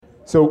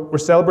So we're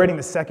celebrating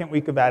the second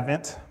week of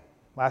Advent.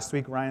 Last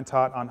week, Ryan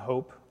taught on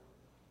hope.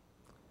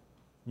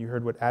 You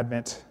heard what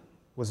Advent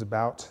was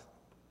about,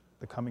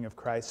 the coming of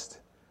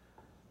Christ.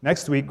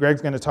 Next week,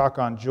 Greg's going to talk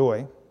on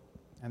joy,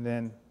 and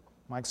then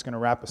Mike's going to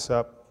wrap us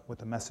up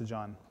with a message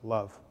on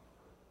love.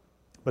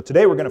 But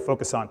today, we're going to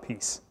focus on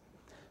peace.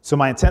 So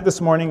my intent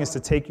this morning is to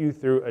take you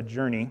through a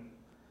journey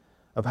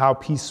of how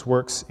peace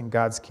works in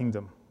God's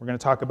kingdom. We're going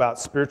to talk about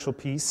spiritual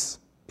peace,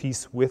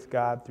 peace with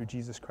God through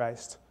Jesus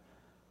Christ,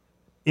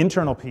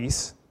 internal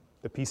peace,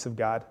 the peace of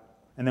God,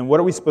 and then what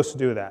are we supposed to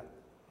do with that?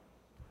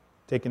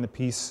 Taking the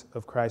peace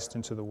of Christ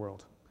into the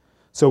world.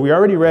 So we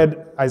already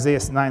read Isaiah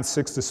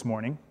 9:6 this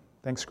morning.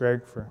 Thanks,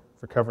 Greg, for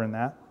covering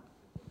that.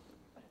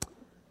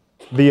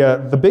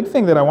 The big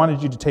thing that I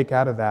wanted you to take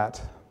out of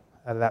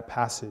that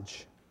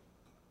passage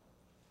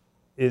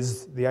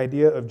is the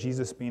idea of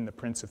Jesus being the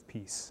Prince of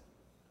Peace.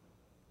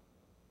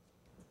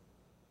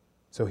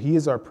 So he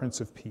is our Prince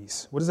of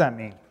Peace. What does that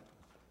mean?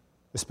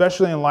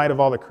 Especially in light of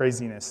all the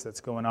craziness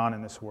that's going on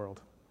in this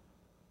world.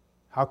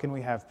 How can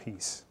we have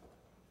peace?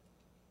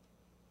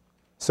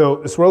 So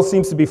this world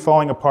seems to be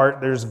falling apart.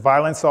 There's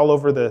violence all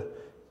over the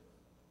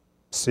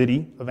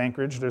city of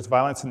Anchorage. There's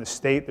violence in the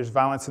state. There's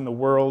violence in the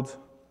world.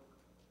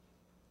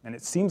 And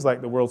it seems like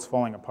the world's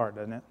falling apart,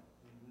 doesn't it?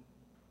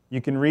 You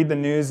can read the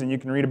news and you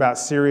can read about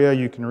Syria.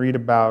 You can read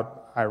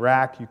about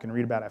Iraq. You can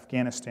read about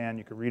Afghanistan.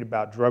 You can read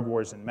about drug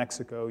wars in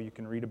Mexico. You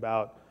can read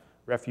about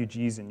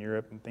refugees in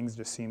Europe, and things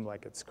just seem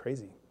like it's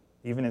crazy.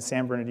 Even in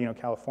San Bernardino,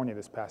 California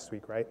this past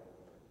week, right?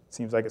 It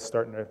seems like it's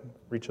starting to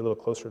reach a little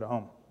closer to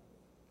home.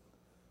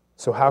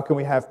 So how can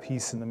we have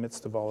peace in the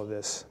midst of all of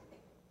this?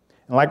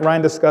 And like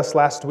Ryan discussed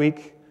last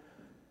week,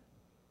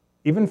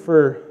 even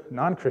for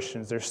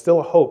non-Christians, there's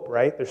still a hope,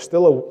 right? There's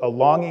still a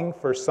longing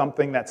for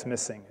something that's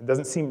missing. It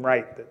doesn't seem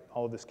right that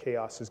all of this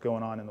chaos is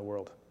going on in the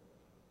world.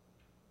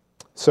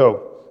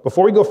 So,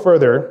 before we go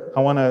further, I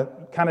want to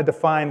kind of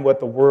define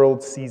what the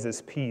world sees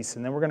as peace,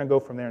 and then we're going to go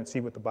from there and see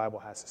what the Bible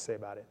has to say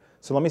about it.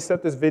 So let me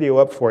set this video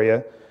up for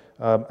you.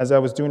 As I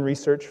was doing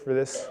research for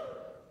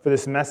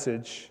this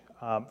message,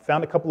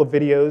 found a couple of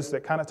videos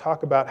that kind of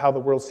talk about how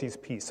the world sees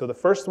peace. So the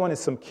first one is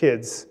some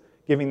kids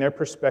giving their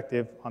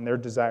perspective on their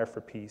desire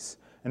for peace.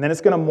 And then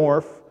it's going to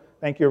morph.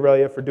 Thank you,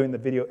 Aurelia, for doing the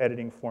video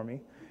editing for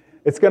me.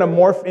 It's going to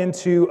morph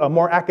into a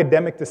more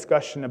academic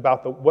discussion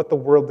about what the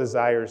world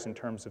desires in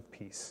terms of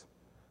peace.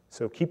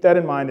 So keep that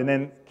in mind, and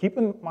then keep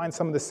in mind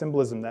some of the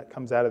symbolism that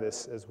comes out of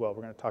this as well.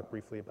 We're going to talk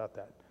briefly about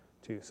that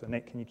too. So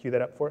Nate, can you cue that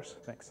up for us?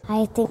 Thanks.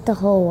 I think the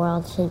whole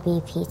world should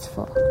be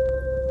peaceful.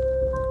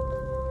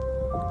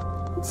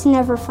 It's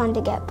never fun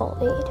to get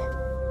bullied.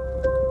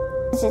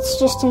 It's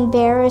just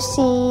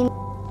embarrassing.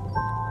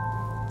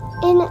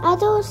 In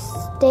other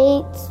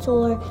states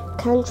or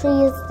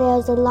countries,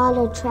 there's a lot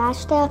of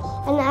trash there,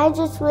 and I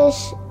just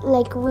wish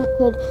we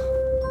could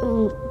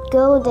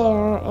go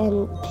there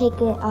and pick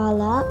it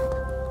all up.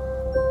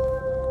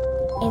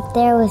 If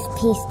there was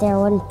peace, there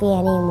wouldn't be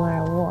any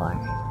more war.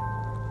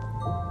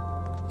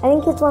 I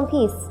think kids want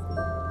peace.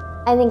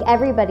 I think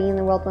everybody in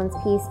the world wants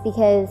peace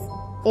because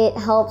it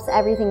helps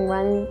everything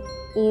run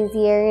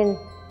easier, and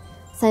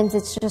sometimes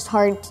it's just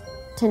hard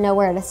to know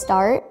where to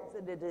start.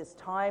 It is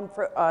time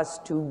for us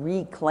to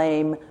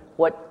reclaim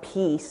what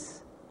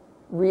peace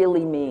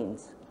really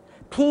means.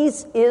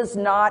 Peace is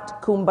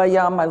not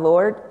kumbaya, my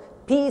Lord.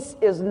 Peace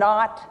is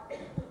not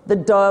the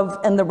dove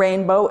and the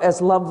rainbow,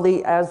 as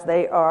lovely as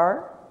they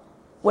are.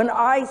 When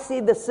I see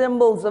the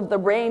symbols of the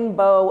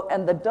rainbow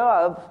and the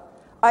dove,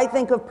 I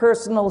think of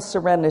personal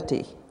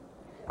serenity.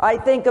 I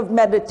think of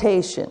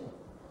meditation.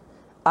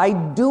 I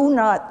do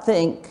not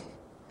think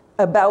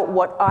about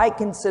what I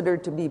consider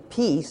to be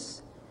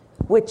peace,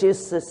 which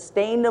is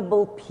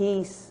sustainable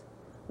peace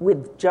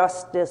with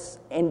justice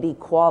and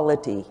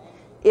equality.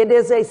 It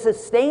is a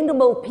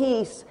sustainable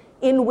peace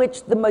in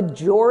which the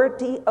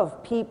majority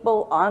of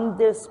people on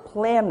this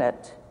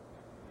planet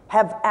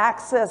have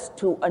access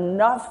to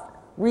enough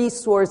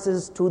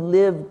resources to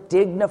live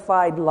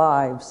dignified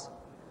lives,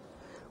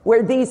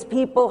 where these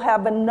people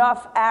have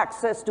enough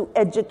access to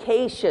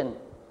education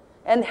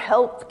and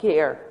health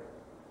care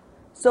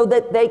so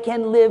that they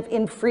can live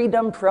in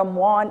freedom from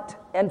want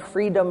and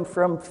freedom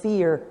from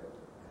fear.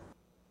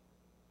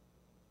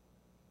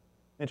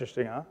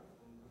 Interesting, huh?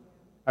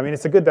 I mean,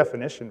 it's a good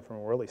definition from a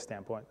worldly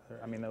standpoint.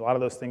 I mean, a lot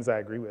of those things I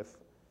agree with.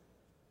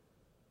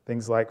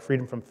 Things like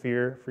freedom from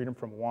fear, freedom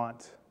from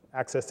want,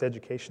 access to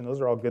education,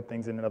 those are all good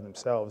things in and of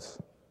themselves.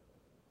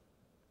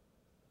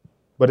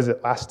 But is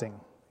it lasting?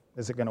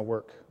 Is it going to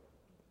work?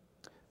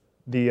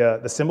 The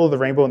symbol of the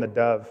rainbow and the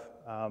dove,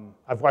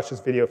 I've watched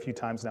this video a few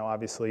times now,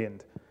 obviously,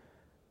 and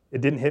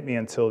it didn't hit me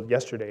until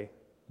yesterday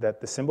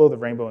that the symbol of the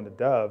rainbow and the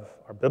dove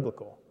are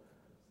biblical.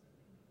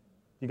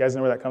 You guys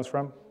know where that comes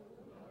from?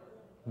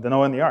 The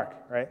Noah and the ark,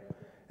 right?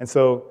 And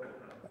so,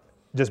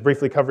 just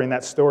briefly covering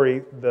that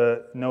story,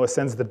 Noah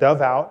sends the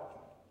dove out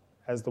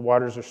as the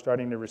waters are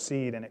starting to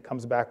recede, and it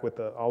comes back with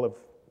the olive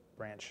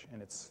branch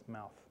in its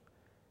mouth.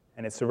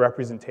 And it's a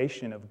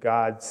representation of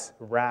God's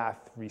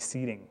wrath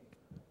receding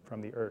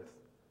from the earth.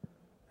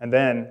 And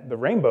then the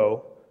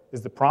rainbow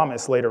is the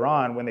promise later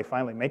on when they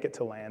finally make it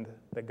to land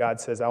that God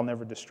says, I'll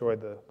never destroy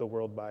the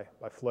world by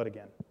flood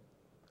again.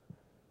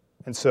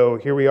 And so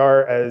here we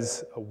are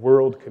as a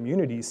world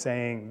community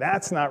saying,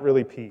 that's not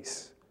really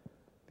peace.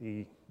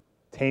 The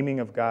taming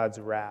of God's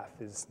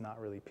wrath is not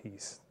really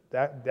peace.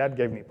 That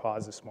gave me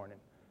pause this morning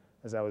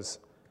as I was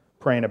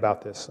praying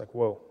about this. Like,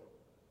 whoa.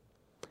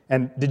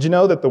 And did you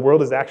know that the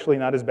world is actually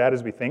not as bad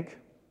as we think?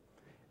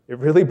 It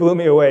really blew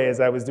me away as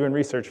I was doing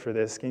research for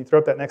this. Can you throw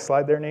up that next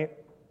slide there, Nate?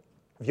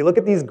 If you look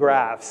at these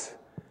graphs,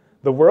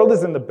 the world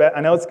is in the best.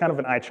 I know it's kind of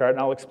an eye chart, and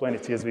I'll explain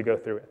it to you as we go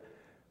through it.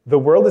 The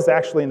world is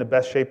actually in the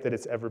best shape that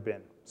it's ever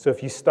been. So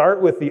if you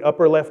start with the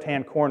upper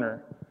left-hand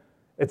corner,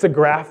 it's a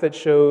graph that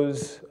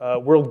shows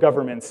world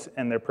governments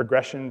and their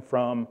progression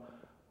from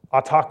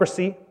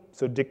autocracy,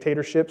 so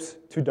dictatorships,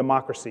 to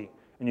democracy.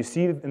 And you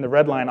see in the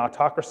red line,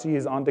 autocracy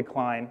is on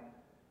decline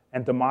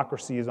and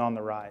democracy is on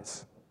the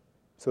rise.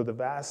 So the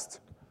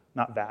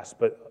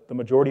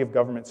majority of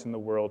governments in the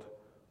world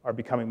are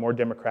becoming more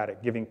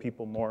democratic, giving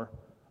people more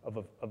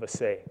of a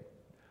say.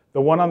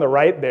 The one on the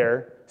right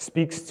there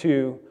speaks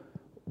to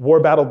war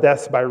battle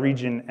deaths by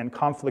region and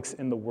conflicts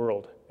in the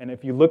world. And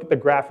if you look at the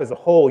graph as a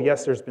whole,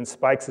 yes, there's been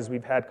spikes as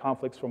we've had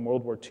conflicts from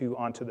World War II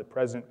onto the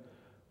present,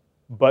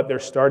 but they're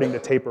starting to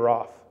taper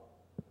off,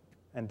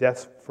 and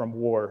deaths from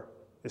war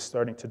is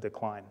starting to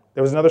decline.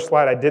 There was another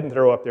slide I didn't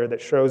throw up there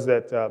that shows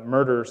that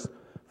murders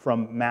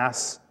from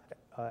mass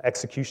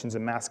executions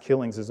and mass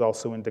killings is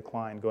also in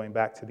decline, going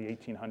back to the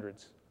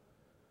 1800s.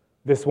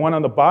 This one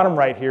on the bottom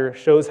right here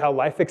shows how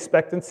life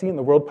expectancy in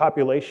the world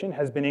population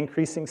has been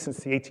increasing since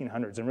the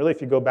 1800s. And really,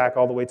 if you go back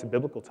all the way to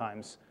biblical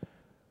times,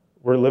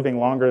 we're living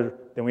longer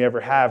than we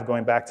ever have,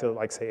 going back to,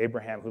 like, say,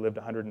 Abraham, who lived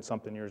 100 and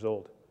something years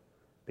old.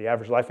 The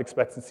average life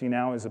expectancy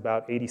now is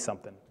about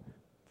 80-something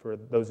for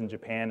those in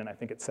Japan, and I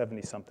think it's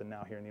 70-something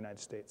now here in the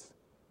United States.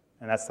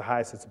 And that's the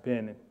highest it's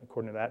been,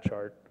 according to that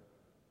chart,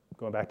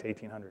 going back to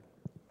 1800.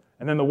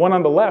 And then the one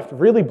on the left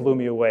really blew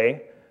me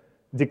away,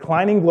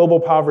 declining global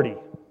poverty.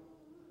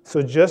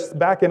 So just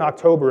back in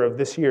October of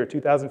this year,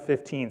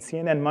 2015,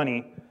 CNN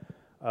Money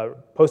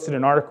posted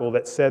an article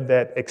that said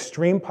that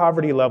extreme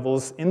poverty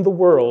levels in the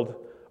world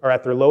are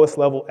at their lowest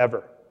level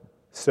ever.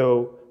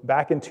 So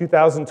back in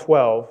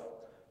 2012,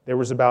 there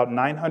was about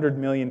 900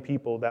 million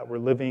people that were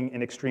living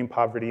in extreme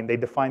poverty, and they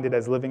defined it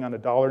as living on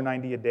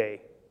 $1.90 a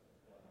day.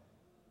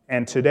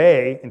 And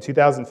today, in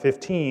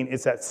 2015,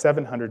 it's at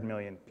 700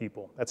 million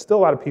people. That's still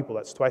a lot of people.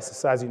 That's twice the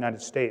size of the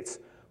United States.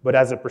 But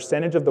as a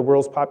percentage of the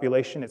world's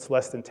population, it's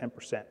less than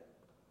 10%.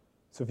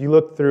 So if you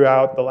look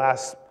throughout the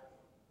last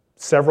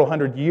several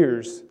hundred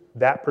years,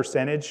 that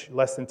percentage,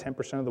 less than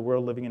 10% of the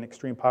world living in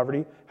extreme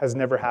poverty, has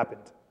never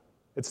happened.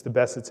 It's the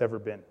best it's ever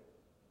been.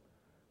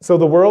 So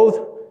the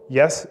world,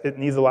 yes, it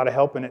needs a lot of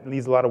help and it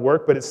needs a lot of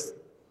work, but it's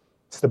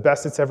the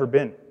best it's ever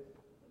been.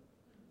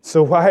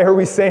 So why are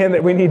we saying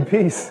that we need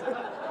peace?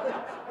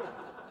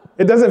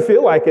 It doesn't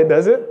feel like it,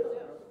 does it?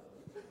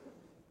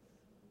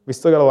 We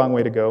still got a long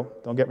way to go,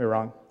 don't get me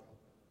wrong.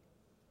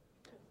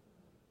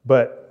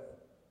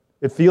 But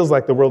it feels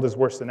like the world is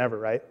worse than ever,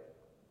 right?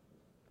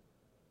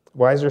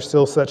 Why is there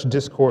still such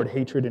discord,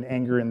 hatred, and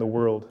anger in the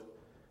world?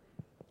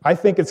 I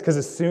think it's because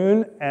as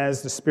soon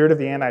as the spirit of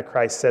the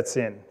Antichrist sets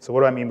in, so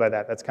what do I mean by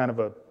that? That's kind of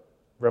a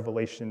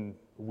Revelation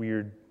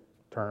weird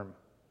term.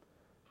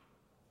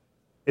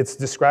 It's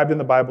described in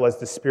the Bible as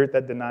the spirit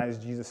that denies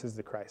Jesus is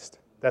the Christ.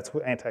 That's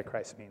what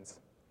Antichrist means.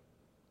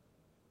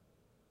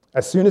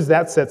 As soon as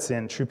that sets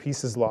in, true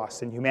peace is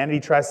lost, and humanity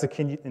tries to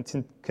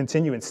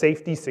continue in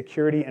safety,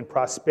 security, and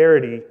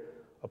prosperity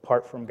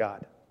apart from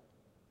God.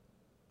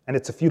 And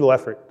it's a futile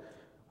effort.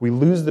 We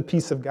lose the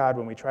peace of God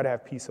when we try to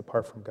have peace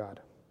apart from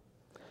God.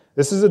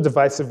 This is a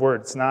divisive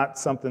word. It's not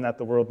something that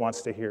the world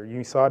wants to hear.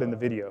 You saw it in the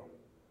video.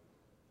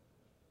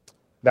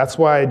 That's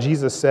why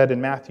Jesus said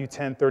in Matthew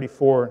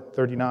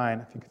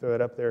 10:34-39, if you could throw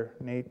that up there,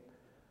 Nate,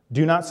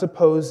 "Do not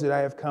suppose that I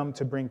have come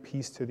to bring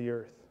peace to the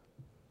earth.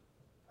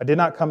 I did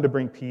not come to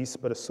bring peace,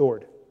 but a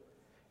sword.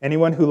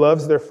 Anyone who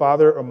loves their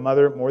father or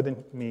mother more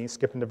than me,"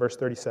 skipping to verse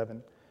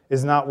 37,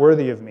 "is not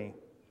worthy of me.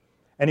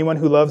 Anyone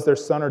who loves their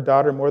son or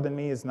daughter more than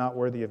me is not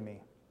worthy of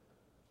me.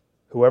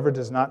 Whoever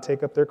does not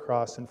take up their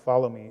cross and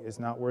follow me is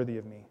not worthy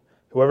of me.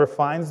 Whoever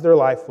finds their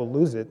life will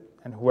lose it,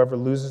 and whoever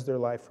loses their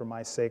life for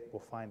my sake will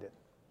find it."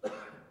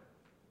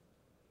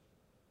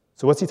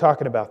 So what's he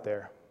talking about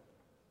there?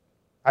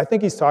 I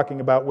think he's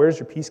talking about, where's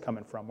your peace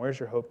coming from? Where's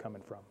your hope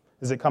coming from?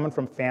 Is it coming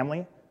from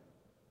family?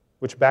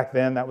 Which back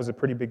then, that was a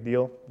pretty big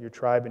deal. Your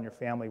tribe and your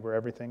family were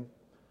everything.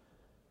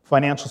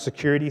 Financial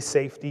security,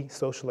 safety,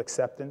 social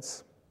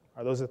acceptance.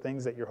 Are those the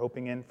things that you're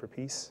hoping in for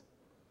peace?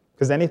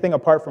 Because anything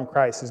apart from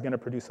Christ is going to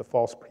produce a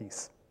false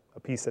peace, a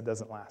peace that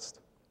doesn't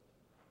last.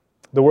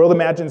 The world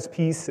imagines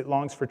peace. It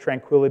longs for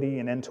tranquility,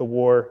 an end to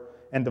war,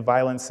 end to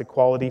violence,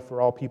 equality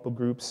for all people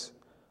groups,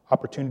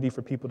 opportunity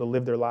for people to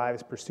live their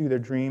lives, pursue their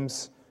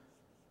dreams,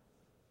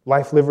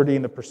 life, liberty,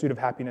 and the pursuit of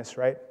happiness,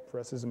 right, for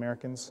us as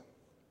Americans.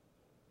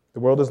 The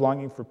world is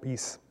longing for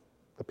peace,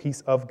 the peace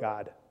of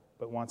God,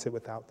 but wants it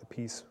without the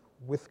peace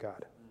with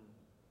God.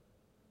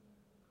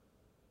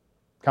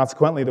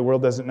 Consequently, the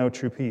world doesn't know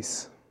true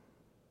peace.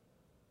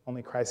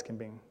 Only Christ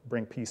can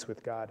bring peace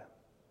with God.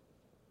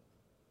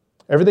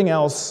 Everything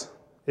else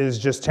is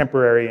just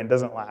temporary and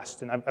doesn't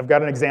last. And I've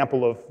got an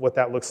example of what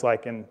that looks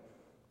like and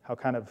how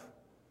kind of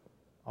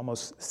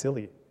almost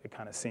silly it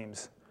kind of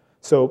seems.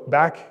 So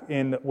back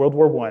in World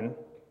War I,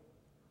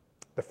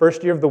 the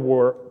first year of the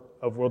war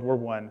of World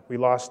War I, we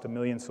lost 1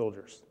 million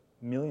soldiers.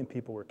 1 million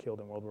people were killed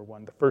in World War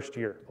I, the first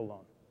year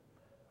alone.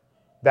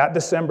 That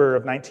December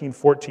of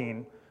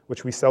 1914,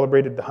 which we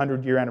celebrated the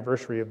 100-year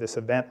anniversary of this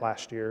event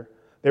last year,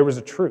 there was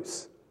a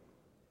truce.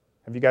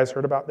 Have you guys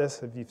heard about this?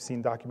 Have you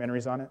seen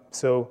documentaries on it?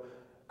 So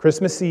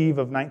Christmas Eve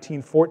of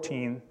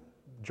 1914,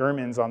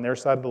 Germans on their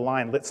side of the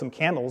line lit some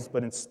candles,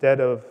 but instead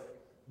of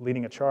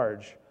leading a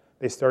charge,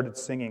 they started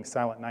singing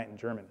Silent Night in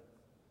German.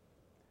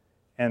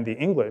 And the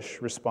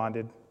English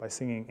responded by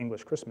singing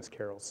English Christmas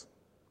carols.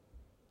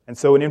 And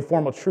so an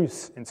informal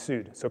truce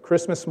ensued. So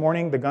Christmas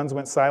morning, the guns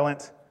went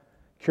silent.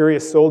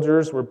 Curious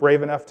soldiers were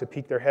brave enough to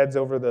peek their heads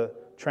over the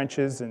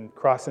trenches and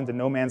cross into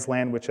no man's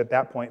land, which at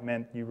that point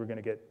meant you were going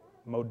to get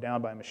mowed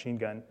down by a machine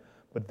gun.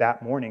 But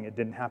that morning, it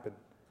didn't happen.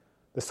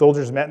 The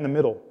soldiers met in the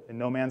middle in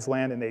no man's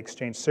land, and they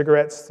exchanged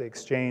cigarettes, they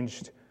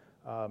exchanged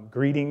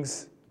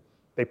greetings.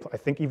 I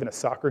think even a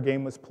soccer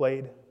game was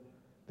played.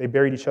 They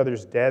buried each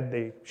other's dead.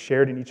 They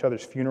shared in each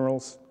other's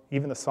funerals.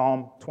 Even the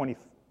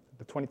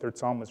 23rd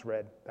Psalm was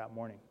read that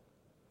morning.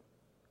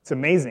 It's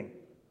amazing.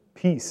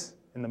 Peace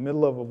in the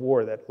middle of a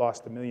war that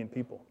lost 1 million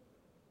people.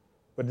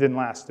 But it didn't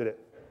last, did it?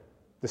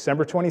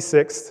 December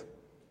 26th,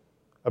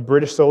 a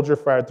British soldier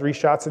fired 3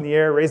 shots in the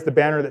air, raised the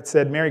banner that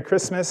said, "Merry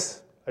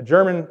Christmas." A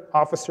German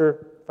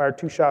officer fired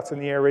 2 shots in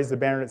the air, raised the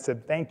banner that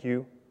said, "Thank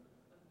you."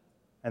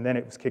 And then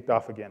it was kicked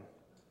off again.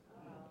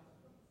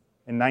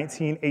 In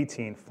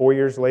 1918, 4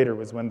 years later,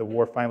 was when the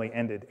war finally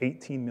ended.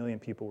 18 million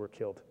people were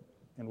killed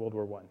in World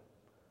War I.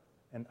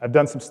 And I've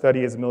done some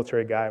study as a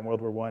military guy in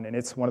World War I, and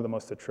it's one of the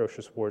most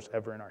atrocious wars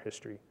ever in our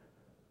history.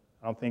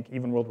 I don't think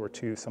even World War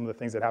II, some of the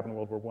things that happened in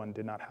World War I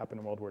did not happen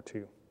in World War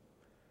II.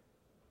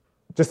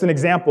 Just an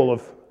example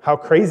of how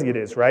crazy it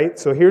is, right?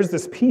 So here's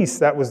this peace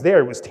that was there.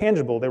 It was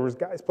tangible. There was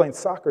guys playing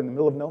soccer in the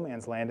middle of no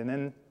man's land, and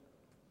then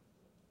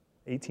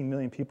 18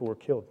 million people were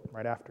killed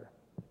right after.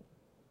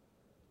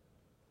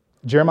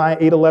 Jeremiah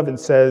 8:11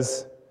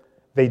 says,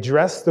 "They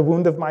dress the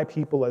wound of my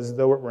people as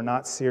though it were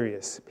not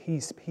serious.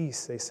 Peace,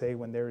 peace, they say,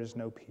 when there is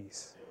no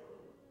peace."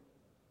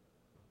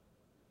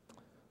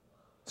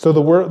 So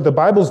the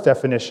Bible's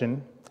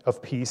definition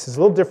of peace is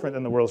a little different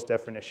than the world's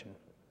definition.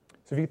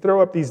 So if you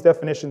throw up these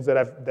definitions that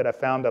I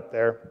found up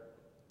there,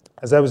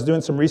 as I was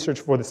doing some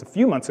research for this a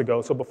few months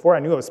ago, so before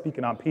I knew I was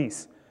speaking on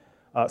peace.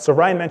 So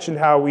Ryan mentioned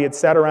how we had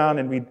sat around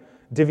and we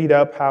divvied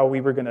up how we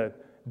were going to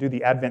do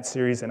the Advent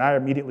series, and I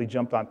immediately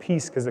jumped on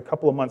peace because a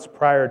couple of months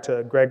prior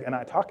to Greg and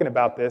I talking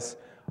about this,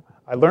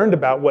 I learned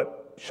about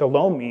what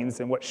shalom means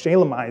and what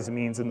shalomized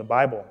means in the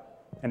Bible,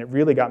 and it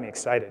really got me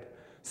excited.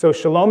 So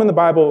shalom in the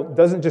Bible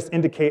doesn't just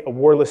indicate a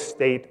warless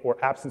state or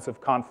absence of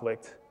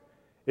conflict.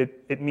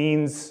 It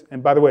means,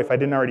 and by the way, if I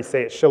didn't already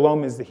say it,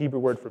 shalom is the Hebrew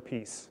word for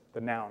peace,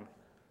 the noun.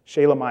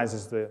 Shalomize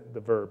is the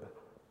verb.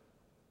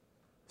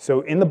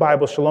 So in the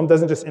Bible, shalom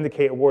doesn't just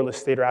indicate a warless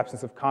state or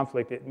absence of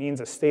conflict. It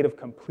means a state of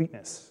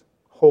completeness,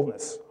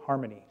 wholeness,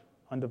 harmony,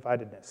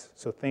 undividedness.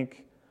 So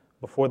think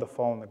before the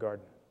fall in the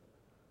garden.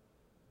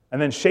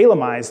 And then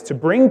shalomize, to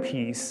bring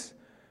peace.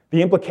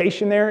 The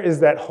implication there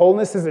is that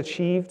wholeness is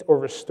achieved or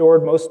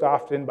restored most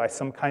often by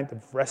some kind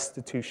of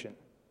restitution.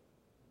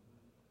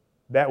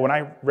 That when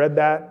I read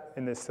that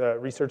in this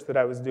research that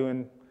I was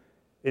doing,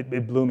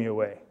 it blew me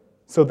away.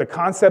 So the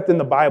concept in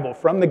the Bible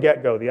from the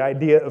get-go, the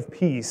idea of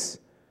peace,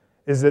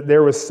 is that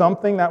there was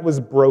something that was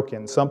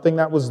broken, something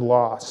that was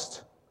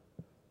lost,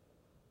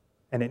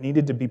 and it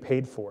needed to be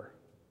paid for.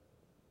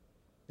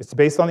 It's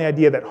based on the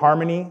idea that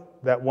harmony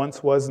that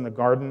once was in the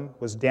garden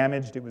was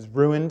damaged, it was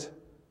ruined,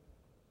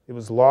 it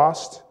was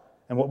lost,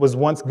 and what was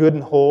once good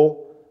and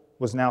whole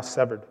was now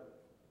severed.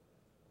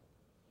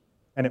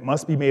 And it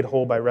must be made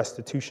whole by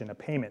restitution, a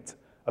payment,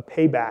 a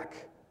payback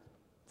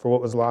for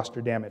what was lost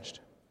or damaged.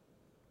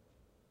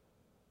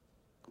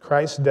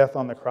 Christ's death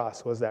on the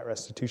cross was that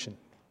restitution.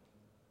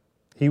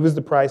 He was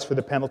the price for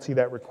the penalty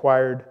that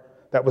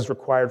was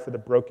required for the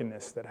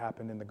brokenness that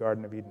happened in the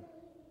Garden of Eden.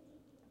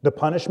 The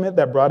punishment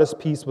that brought us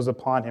peace was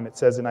upon him, it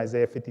says in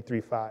Isaiah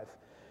 53:5.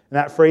 And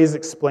that phrase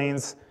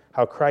explains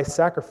how Christ's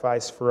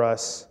sacrifice for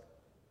us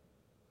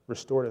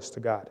restored us to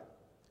God.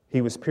 He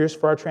was pierced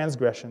for our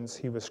transgressions.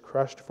 He was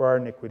crushed for our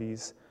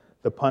iniquities.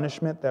 The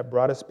punishment that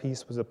brought us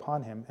peace was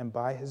upon him, and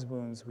by his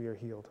wounds we are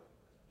healed.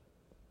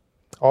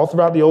 All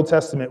throughout the Old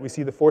Testament, we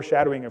see the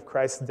foreshadowing of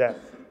Christ's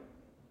death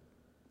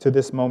to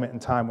this moment in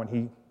time when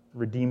he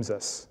redeems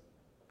us.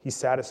 He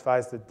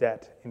satisfies the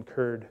debt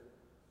incurred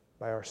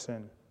by our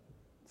sin.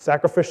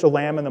 Sacrificial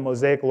lamb in the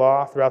Mosaic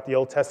law throughout the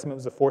Old Testament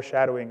was a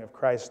foreshadowing of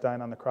Christ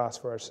dying on the cross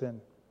for our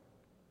sin.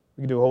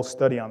 We could do a whole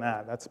study on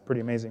that. That's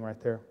pretty amazing right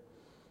there.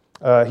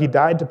 He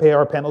died to pay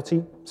our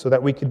penalty so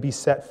that we could be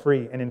set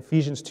free. And in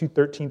Ephesians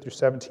 2:13 through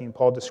 17,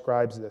 Paul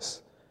describes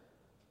this.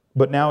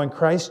 But now in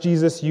Christ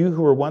Jesus, you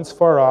who were once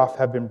far off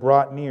have been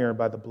brought near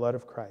by the blood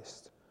of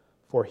Christ.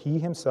 For he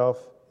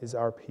himself is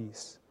our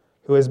peace,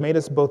 who has made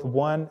us both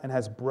one and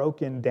has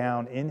broken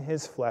down in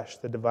his flesh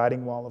the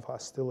dividing wall of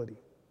hostility,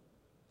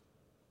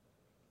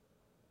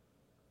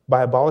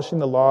 by abolishing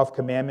the law of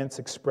commandments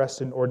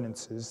expressed in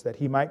ordinances, that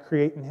he might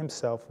create in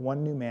himself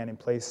one new man in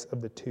place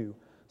of the two,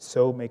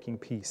 so making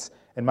peace,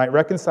 and might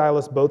reconcile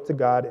us both to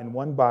God in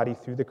one body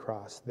through the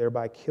cross,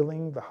 thereby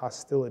killing the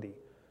hostility.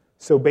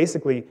 So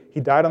basically, he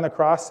died on the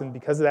cross, and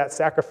because of that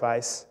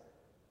sacrifice,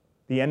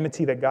 the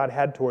enmity that God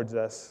had towards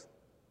us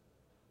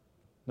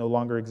no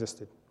longer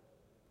existed.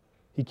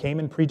 He came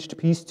and preached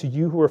peace to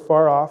you who are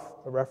far off,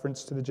 a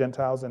reference to the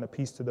Gentiles, and a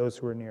peace to those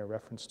who are near, a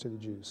reference to the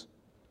Jews.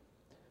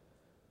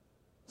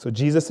 So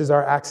Jesus is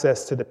our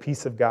access to the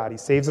peace of God. He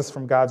saves us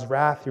from God's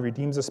wrath. He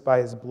redeems us by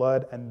his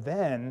blood, and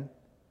then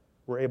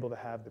we're able to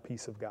have the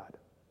peace of God.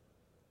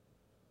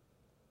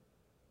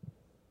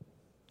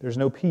 There's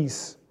no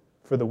peace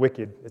for the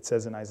wicked, it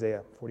says in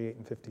Isaiah 48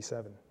 and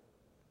 57.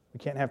 We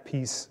can't have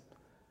peace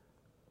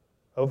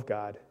of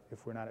God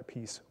if we're not at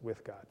peace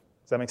with God.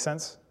 Does that make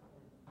sense?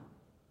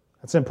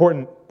 That's an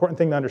important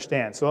thing to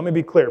understand. So let me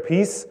be clear.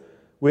 Peace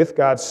with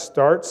God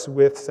starts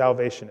with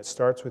salvation. It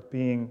starts with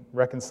being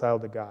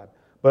reconciled to God.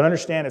 But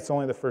understand it's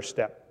only the first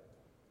step.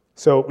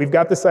 So we've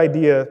got this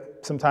idea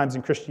sometimes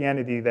in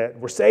Christianity that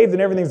we're saved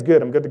and everything's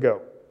good, I'm good to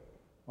go.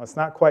 Well, it's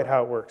not quite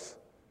how it works.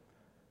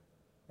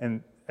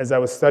 And as I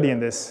was studying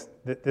this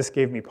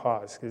gave me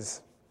pause,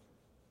 because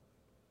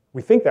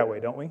we think that way,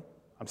 don't we?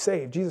 I'm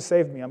saved. Jesus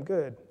saved me. I'm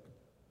good.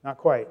 Not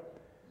quite.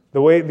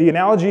 The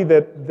analogy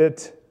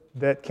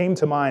that came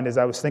to mind as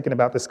I was thinking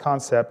about this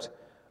concept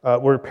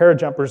were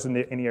parajumpers in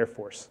the Air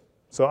Force.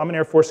 So I'm an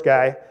Air Force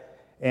guy,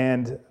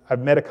 and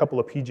I've met a couple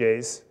of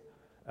PJs.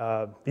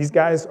 These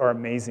guys are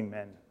amazing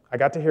men. I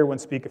got to hear one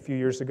speak a few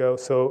years ago.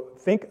 So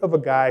think of a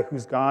guy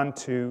who's gone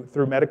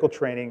through medical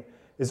training,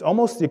 is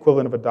almost the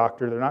equivalent of a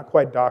doctor. They're not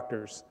quite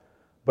doctors,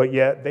 but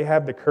yet they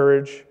have the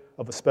courage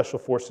of a Special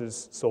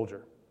Forces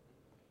soldier.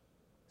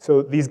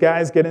 So these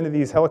guys get into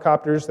these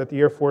helicopters that the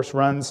Air Force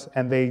runs,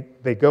 and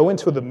they go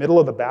into the middle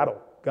of the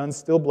battle, guns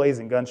still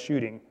blazing, guns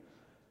shooting.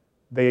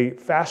 They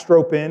fast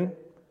rope in,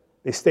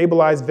 they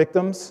stabilize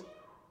victims,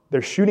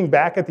 they're shooting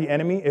back at the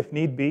enemy if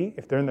need be,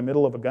 if they're in the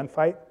middle of a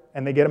gunfight,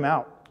 and they get them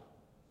out.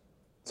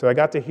 So I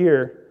got to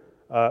hear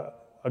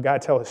a guy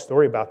tell his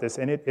story about this,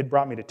 and it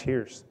brought me to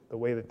tears, the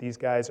way that these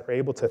guys are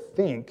able to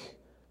think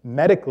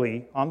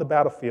medically on the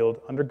battlefield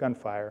under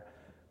gunfire,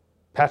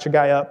 patch a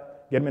guy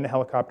up, get him in a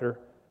helicopter,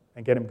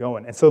 and get him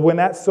going. And so when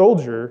that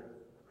soldier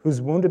who's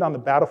wounded on the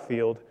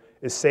battlefield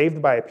is saved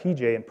by a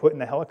PJ and put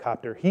in a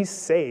helicopter, he's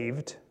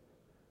saved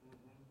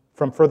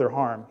from further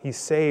harm. He's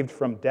saved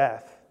from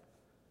death.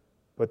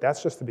 But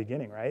that's just the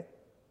beginning, right?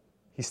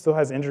 He still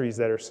has injuries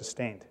that are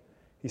sustained.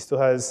 He still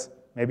has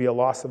maybe a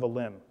loss of a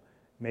limb,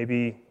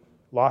 maybe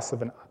loss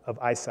of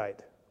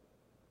eyesight.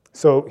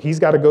 So he's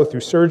got to go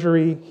through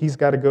surgery. He's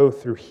got to go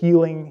through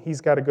healing.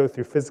 He's got to go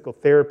through physical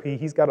therapy.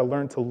 He's got to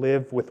learn to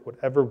live with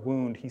whatever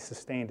wound he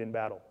sustained in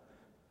battle.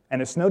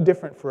 And it's no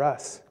different for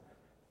us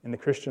in the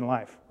Christian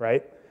life,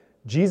 right?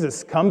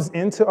 Jesus comes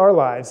into our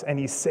lives and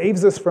he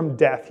saves us from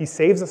death. He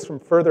saves us from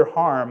further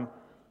harm,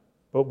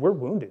 but we're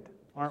wounded,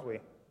 aren't we?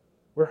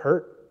 We're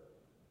hurt.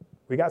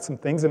 We got some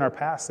things in our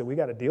past that we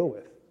got to deal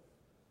with.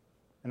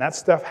 And that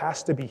stuff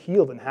has to be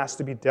healed and has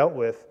to be dealt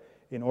with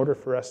in order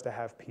for us to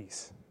have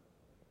peace.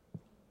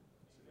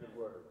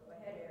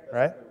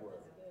 Right?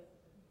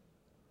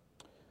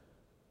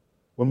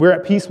 When we're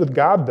at peace with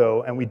God,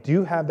 though, and we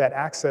do have that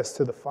access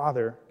to the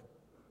Father,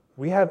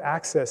 we have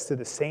access to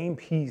the same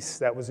peace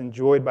that was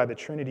enjoyed by the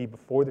Trinity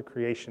before the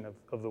creation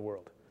of the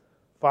world.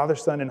 Father,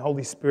 Son, and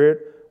Holy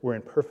Spirit were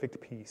in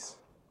perfect peace.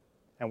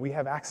 And we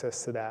have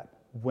access to that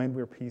when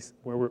we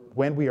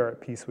are at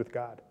peace with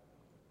God.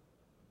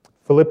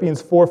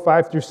 Philippians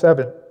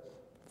 4:5-7,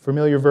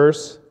 familiar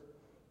verse.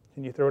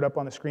 Can you throw it up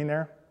on the screen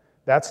there?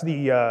 That's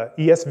the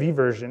ESV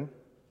version.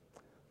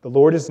 The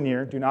Lord is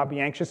near. Do not be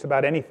anxious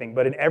about anything,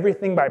 but in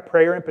everything by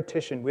prayer and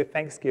petition with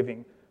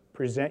thanksgiving,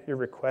 present your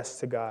requests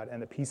to God,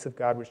 and the peace of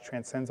God, which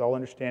transcends all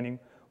understanding,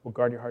 will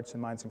guard your hearts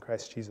and minds in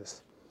Christ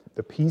Jesus.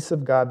 The peace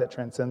of God that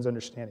transcends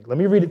understanding. Let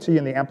me read it to you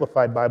in the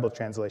Amplified Bible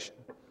translation.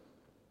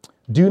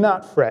 Do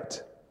not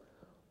fret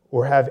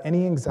or have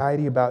any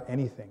anxiety about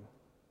anything,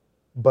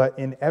 but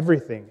in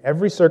everything,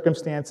 every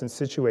circumstance and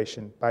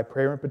situation, by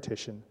prayer and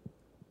petition,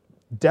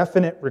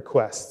 definite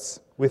requests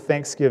with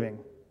thanksgiving,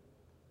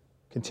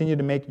 continue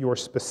to make your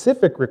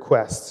specific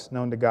requests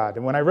known to God.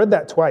 And when I read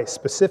that twice,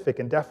 specific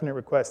and definite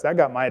requests, that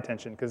got my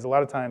attention, because a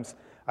lot of times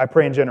I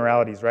pray in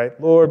generalities, right?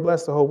 Lord,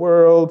 bless the whole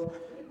world,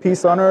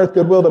 peace on earth,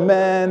 goodwill to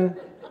men.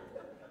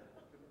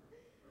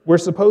 We're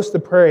supposed to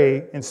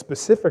pray in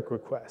specific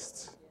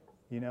requests,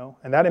 you know?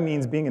 And that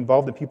means being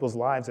involved in people's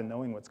lives and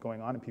knowing what's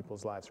going on in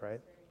people's lives, right?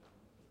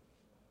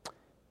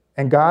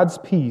 And God's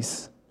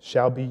peace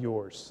shall be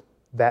yours,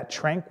 that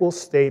tranquil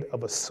state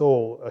of a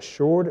soul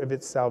assured of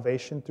its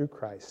salvation through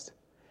Christ.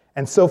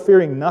 And so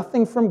fearing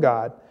nothing from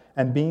God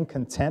and being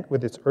content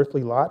with its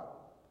earthly lot,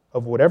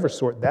 of whatever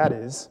sort that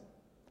is,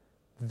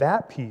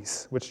 That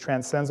peace, which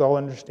transcends all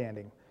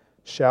understanding,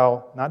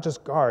 shall not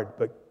just guard,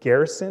 but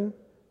garrison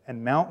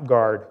and mount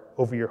guard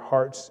over your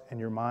hearts and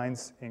your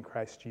minds in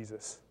Christ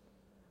Jesus.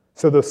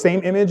 So the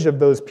same image of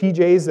those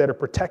PJs that are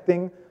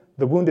protecting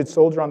the wounded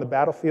soldier on the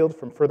battlefield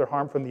from further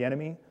harm from the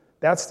enemy,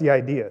 that's the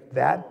idea.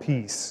 That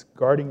peace,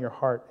 guarding your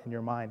heart and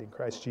your mind in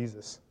Christ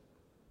Jesus.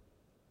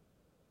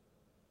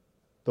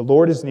 The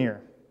Lord is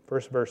near.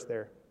 First verse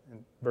there, in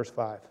verse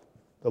 5.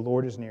 The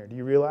Lord is near. Do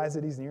you realize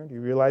that he's near? Do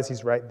you realize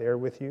he's right there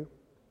with you?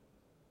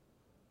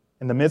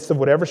 In the midst of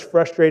whatever's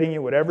frustrating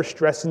you, whatever's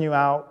stressing you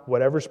out,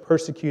 whatever's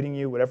persecuting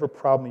you, whatever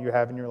problem you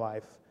have in your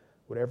life,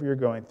 whatever you're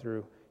going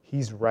through,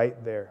 he's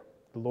right there.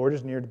 The Lord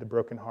is near to the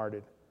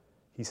brokenhearted.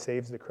 He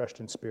saves the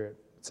crushed in spirit.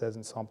 It says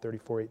in Psalm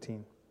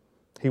 34:18.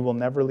 He will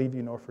never leave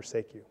you nor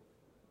forsake you.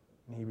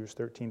 In Hebrews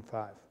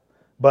 13:5.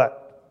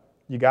 But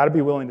you got to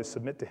be willing to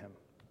submit to him.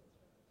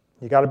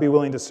 You got to be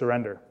willing to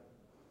surrender.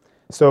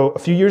 So a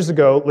few years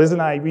ago, Liz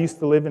and I, we used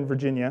to live in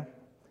Virginia.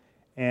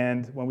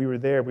 And when we were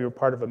there, we were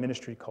part of a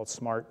ministry called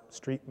SMART,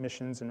 Street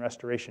Missions and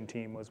Restoration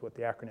Team was what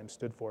the acronym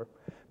stood for.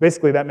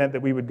 Basically, that meant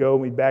that we would go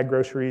and we'd bag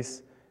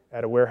groceries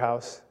at a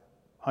warehouse,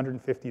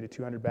 150 to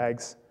 200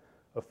 bags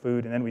of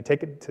food, and then we'd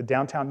take it to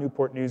downtown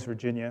Newport News,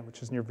 Virginia,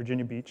 which is near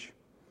Virginia Beach,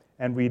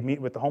 and we'd meet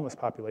with the homeless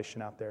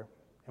population out there.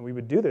 And we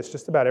would do this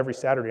just about every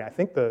Saturday. I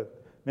think the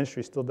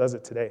ministry still does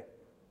it today.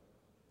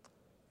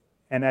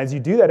 And as you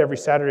do that every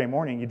Saturday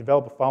morning, you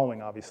develop a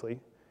following, obviously,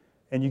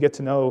 and you get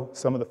to know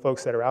some of the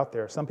folks that are out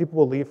there. Some people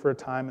will leave for a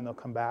time and they'll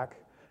come back.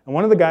 And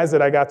one of the guys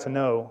that I got to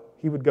know,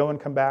 he would go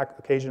and come back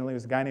occasionally,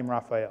 was a guy named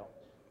Raphael.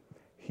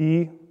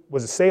 He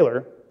was a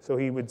sailor, so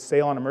he would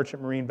sail on a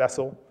merchant marine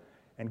vessel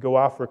and go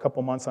off for a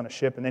couple months on a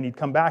ship, and then he'd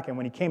come back, and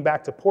when he came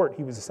back to port,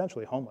 he was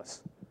essentially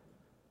homeless.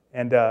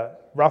 And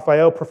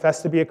Raphael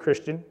professed to be a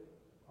Christian,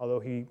 although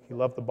he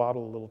loved the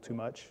bottle a little too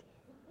much.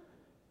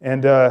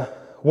 And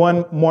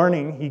one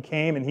morning he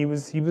came and he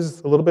was a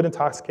little bit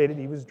intoxicated.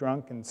 He was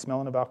drunk and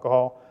smelling of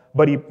alcohol,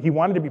 but he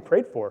wanted to be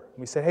prayed for. And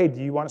we said, hey,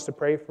 do you want us to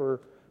pray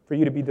for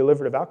you to be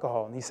delivered of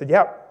alcohol? And he said,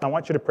 yeah, I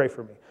want you to pray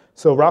for me.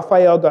 So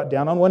Raphael got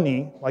down on one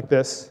knee like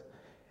this,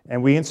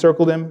 and we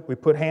encircled him. We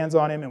put hands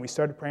on him, and we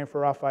started praying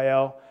for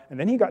Raphael. And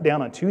then he got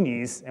down on two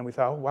knees, and we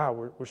thought, oh, wow,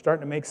 we're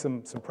starting to make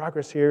some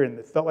progress here. And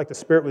it felt like the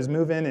Spirit was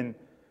moving,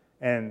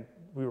 and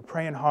we were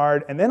praying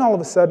hard. And then all of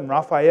a sudden,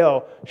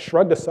 Raphael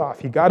shrugged us off.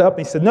 He got up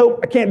and he said, nope,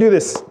 I can't do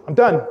this. I'm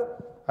done.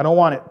 I don't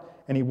want it.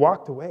 And he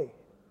walked away.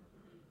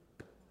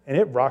 And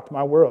it rocked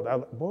my world.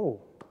 Whoa,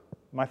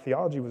 my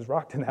theology was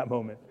rocked in that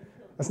moment.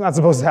 That's not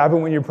supposed to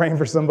happen when you're praying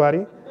for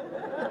somebody.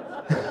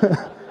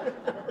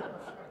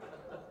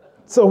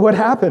 So what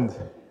happened?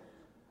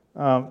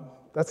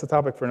 That's a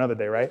topic for another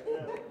day, right?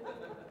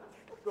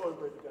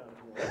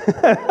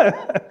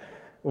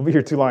 We'll be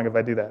here too long if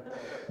I do that.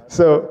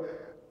 So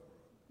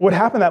what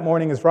happened that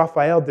morning is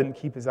Raphael didn't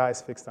keep his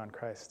eyes fixed on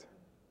Christ.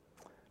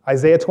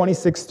 Isaiah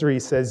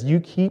 26:3 says, you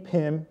keep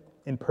him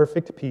in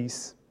perfect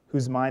peace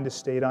whose mind is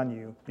stayed on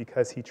you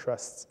because he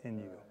trusts in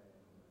you.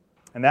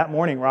 And that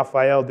morning,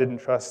 Raphael didn't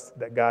trust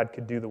that God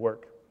could do the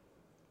work.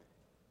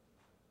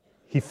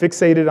 He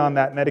fixated on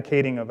that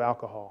medicating of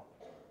alcohol.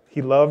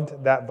 He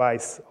loved that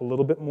vice a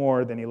little bit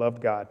more than he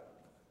loved God.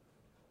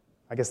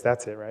 I guess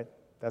that's it, right?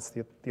 That's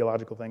the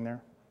theological thing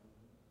there.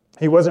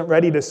 He wasn't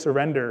ready to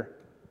surrender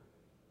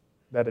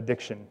that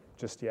addiction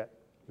just yet.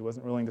 He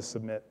wasn't willing to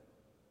submit.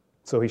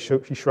 So he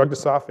shrugged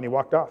us off and he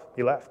walked off.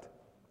 He left.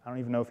 I don't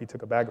even know if he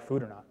took a bag of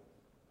food or not.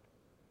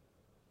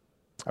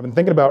 I've been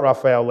thinking about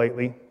Raphael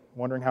lately,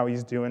 wondering how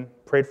he's doing.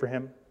 Prayed for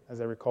him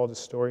as I recalled his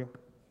story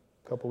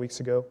a couple weeks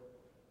ago.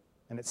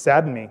 And it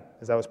saddened me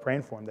as I was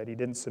praying for him that he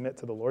didn't submit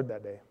to the Lord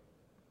that day.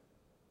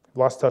 I've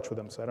lost touch with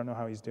him, so I don't know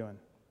how he's doing.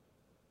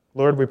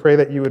 Lord, we pray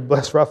that you would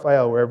bless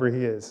Raphael wherever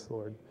he is,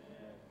 Lord.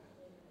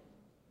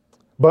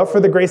 But for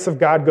the grace of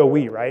God go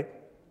we, right?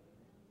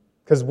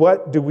 Because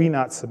what do we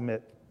not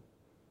submit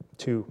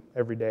to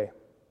every day?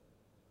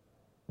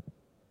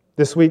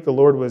 This week, the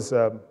Lord was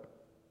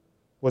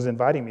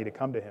inviting me to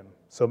come to him.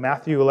 So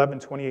Matthew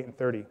 11:28 and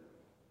 30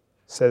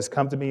 says,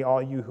 come to me,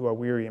 all you who are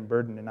weary and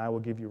burdened, and I will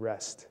give you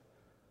rest.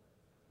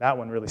 That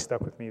one really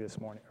stuck with me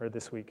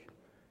this week,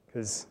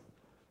 because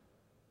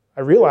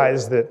I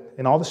realized that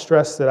in all the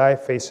stress that I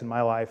face in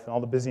my life and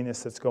all the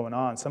busyness that's going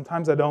on,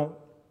 sometimes I don't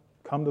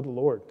come to the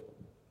Lord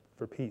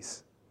for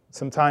peace.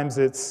 Sometimes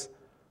it's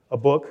a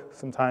book,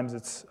 sometimes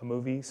it's a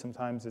movie,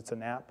 sometimes it's a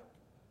nap,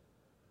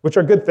 which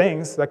are good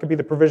things. That could be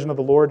the provision of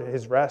the Lord,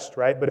 his rest,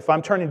 right? But if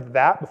I'm turning to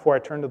that before I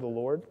turn to the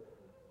Lord,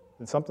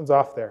 then something's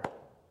off there.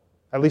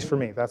 At least for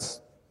me,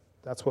 that's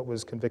what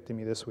was convicting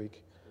me this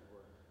week.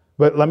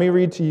 But let me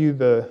read to you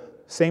the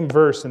same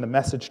verse in the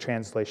Message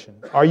translation.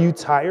 Are you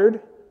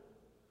tired,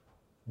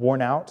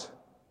 worn out,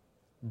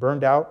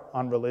 burned out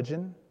on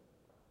religion?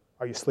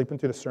 Are you sleeping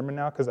through the sermon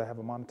now because I have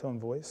a monotone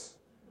voice?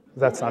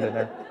 That's not in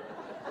there.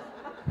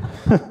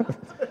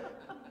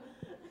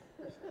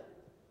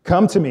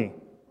 Come to me,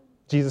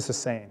 Jesus is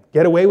saying.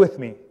 Get away with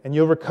me, and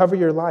you'll recover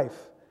your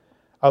life.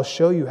 I'll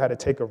show you how to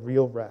take a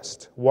real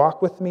rest.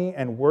 Walk with me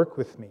and work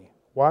with me.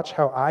 Watch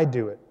how I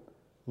do it.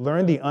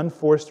 Learn the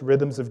unforced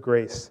rhythms of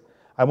grace.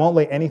 I won't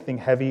lay anything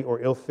heavy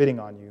or ill-fitting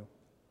on you.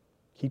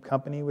 Keep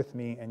company with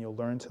me, and you'll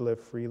learn to live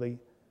freely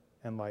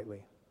and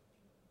lightly.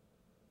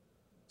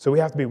 So we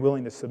have to be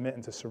willing to submit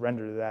and to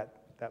surrender to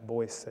that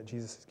voice that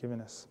Jesus has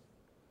given us.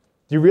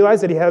 Do you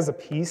realize that he has a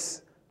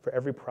peace for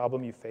every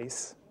problem you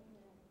face?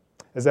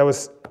 As I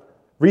was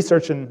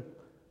researching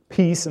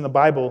peace in the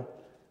Bible,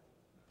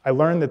 I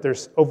learned that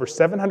there's over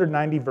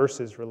 790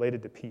 verses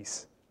related to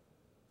peace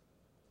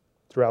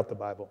throughout the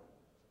Bible.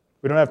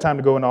 We don't have time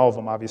to go into all of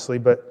them, obviously,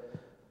 but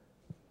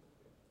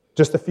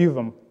just a few of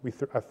them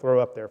I throw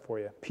up there for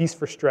you. Peace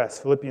for stress,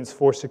 Philippians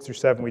 4, 6 through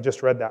 7. We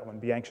just read that one.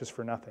 Be anxious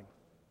for nothing.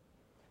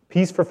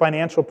 Peace for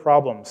financial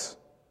problems.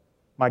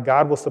 My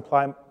God will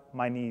supply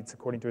my needs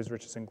according to his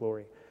riches and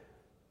glory.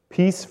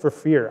 Peace for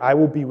fear. I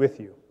will be with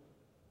you.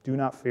 Do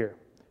not fear.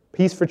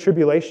 Peace for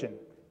tribulation.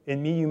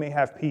 In me you may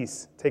have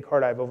peace. Take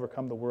heart, I have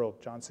overcome the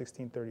world. John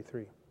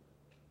 16:33.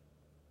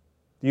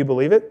 Do you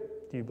believe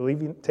it? Do you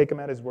believe you take him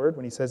at his word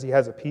when he says he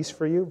has a peace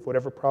for you,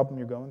 whatever problem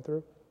you're going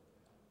through?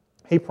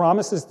 He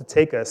promises to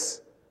take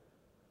us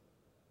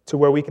to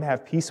where we can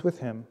have peace with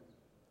him,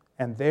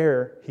 and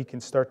there he can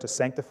start to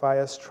sanctify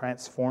us,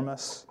 transform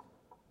us,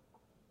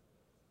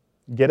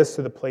 get us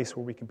to the place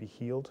where we can be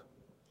healed.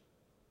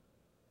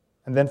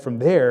 And then from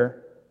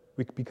there,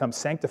 we can become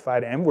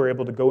sanctified, and we're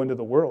able to go into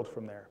the world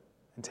from there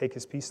and take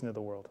his peace into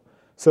the world.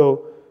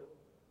 So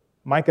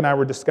Mike and I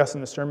were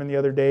discussing the sermon the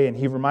other day, and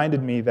he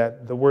reminded me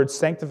that the word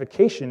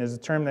sanctification is a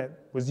term that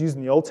was used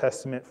in the Old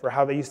Testament for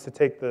how they used to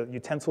take the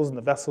utensils and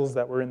the vessels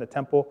that were in the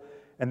temple,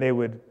 and they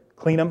would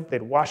clean them,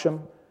 they'd wash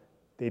them,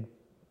 they'd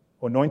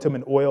anoint them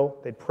in oil,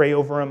 they'd pray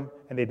over them,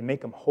 and they'd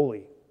make them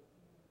holy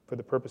for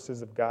the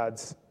purposes of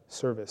God's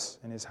service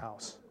in his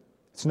house.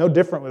 It's no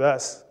different with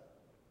us.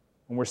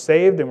 When we're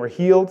saved and we're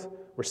healed,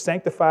 we're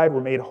sanctified, we're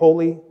made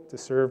holy to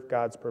serve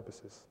God's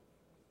purposes.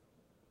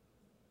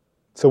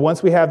 So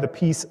once we have the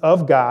peace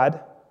of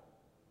God,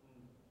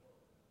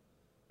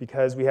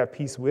 because we have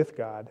peace with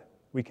God,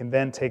 we can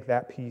then take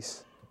that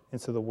peace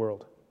into the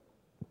world.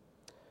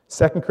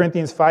 2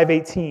 Corinthians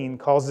 5:18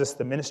 calls this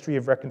the ministry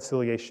of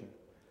reconciliation.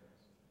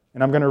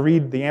 And I'm going to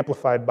read the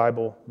Amplified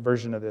Bible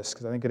version of this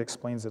because I think it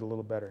explains it a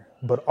little better.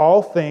 But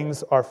all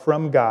things are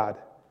from God,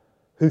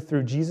 who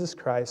through Jesus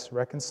Christ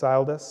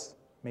reconciled us,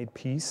 made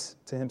peace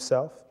to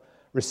himself,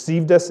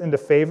 received us into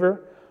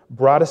favor,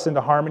 brought us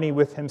into harmony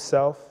with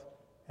himself,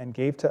 and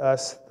gave to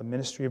us the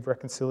ministry of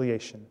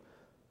reconciliation,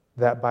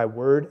 that by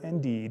word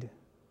and deed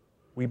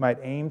we might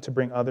aim to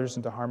bring others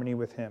into harmony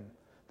with him.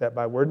 That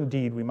by word and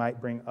deed we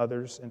might bring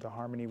others into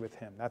harmony with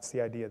him. That's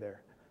the idea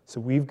there. So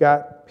we've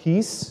got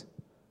peace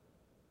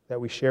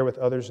that we share with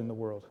others in the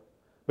world.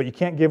 But you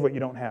can't give what you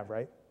don't have,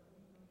 right?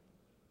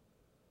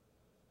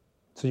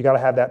 So you got to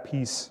have that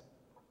peace,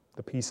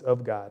 the peace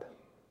of God.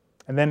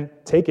 And then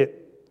take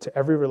it to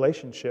every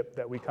relationship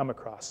that we come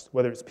across,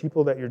 whether it's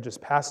people that you're just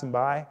passing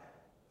by,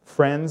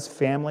 friends,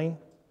 family,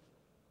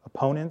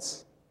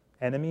 opponents,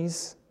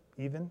 enemies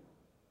even.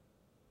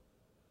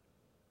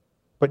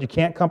 But you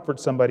can't comfort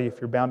somebody if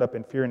you're bound up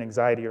in fear and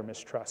anxiety or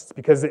mistrust,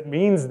 because it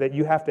means that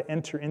you have to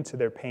enter into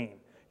their pain.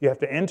 You have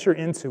to enter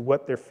into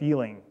what they're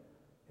feeling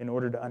in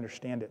order to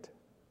understand it.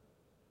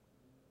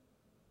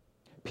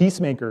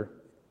 Peacemaker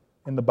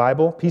in the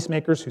Bible,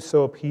 peacemakers who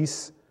sow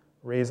peace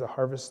raise a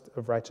harvest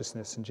of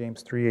righteousness in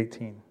James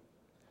 3:18.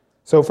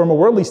 So from a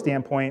worldly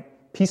standpoint,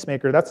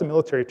 peacemaker, that's a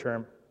military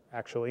term,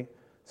 actually.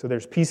 So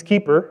there's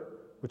peacekeeper,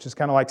 which is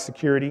kind of like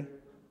security.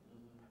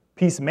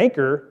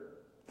 Peacemaker,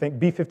 think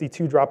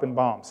B-52 dropping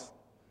bombs.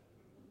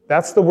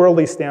 That's the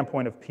worldly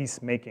standpoint of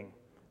peacemaking.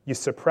 You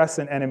suppress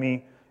an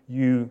enemy,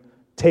 you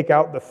take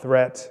out the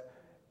threat,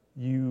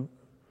 you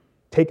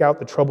take out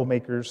the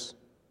troublemakers,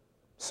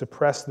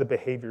 suppress the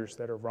behaviors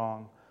that are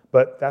wrong.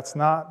 But that's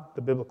not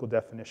the biblical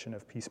definition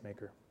of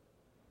peacemaker.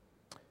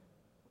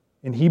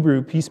 In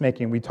Hebrew,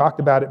 peacemaking, we talked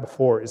about it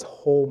before, is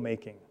whole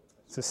making.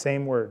 It's the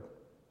same word,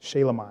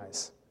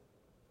 shalamize.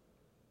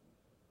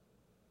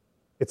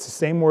 It's the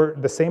same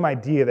word, the same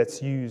idea that's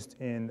used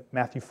in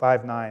Matthew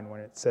 5:9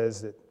 when it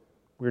says that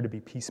we're to be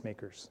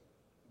peacemakers.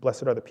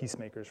 Blessed are the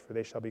peacemakers, for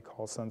they shall be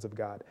called sons of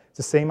God. It's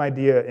the same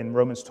idea in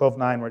Romans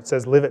 12:9 where it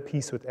says live at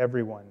peace with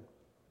everyone.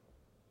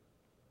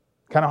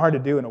 Kind of hard to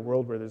do in a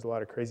world where there's a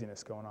lot of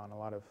craziness going on, a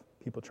lot of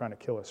people trying to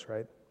kill us,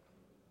 right?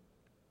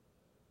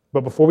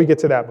 But before we get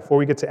to that, before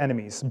we get to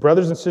enemies,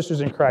 brothers and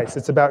sisters in Christ,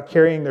 it's about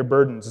carrying their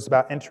burdens. It's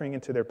about entering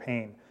into their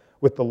pain.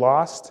 With the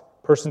lost,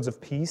 persons of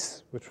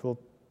peace, which we'll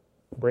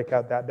break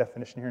out that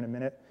definition here in a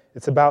minute.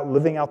 It's about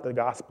living out the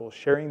gospel,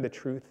 sharing the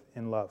truth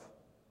in love.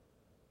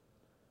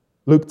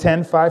 Luke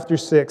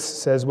 10:5-6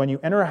 says, when you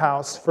enter a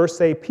house, first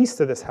say, peace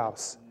to this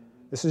house.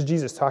 This is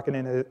Jesus talking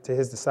to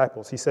his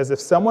disciples. He says, if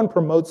someone who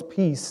promotes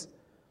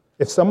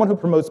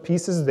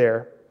peace is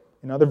there,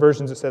 in other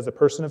versions it says a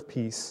person of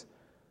peace,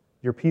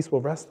 your peace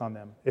will rest on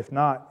them. If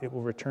not, it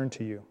will return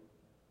to you.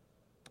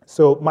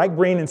 So Mike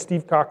Breen and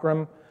Steve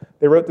Cockram,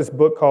 they wrote this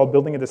book called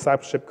Building a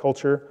Discipleship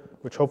Culture,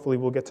 which hopefully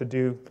we'll get to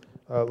do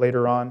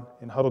later on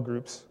in huddle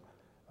groups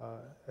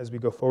as we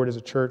go forward as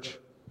a church.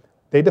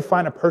 They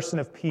define a person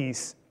of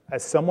peace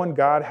as someone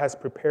God has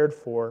prepared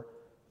for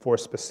a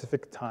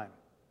specific time.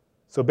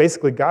 So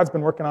basically, God's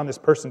been working on this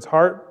person's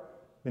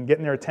heart, been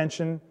getting their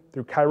attention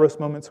through Kairos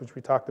moments, which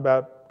we talked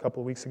about a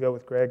couple of weeks ago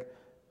with Greg.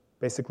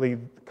 Basically,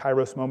 the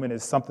Kairos moment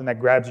is something that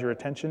grabs your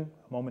attention,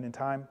 a moment in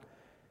time,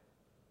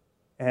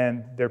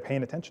 and they're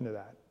paying attention to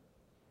that.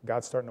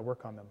 God's starting to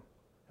work on them.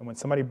 And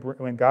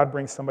when God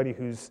brings somebody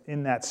who's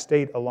in that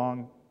state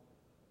along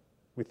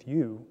with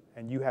you,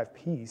 and you have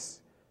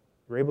peace,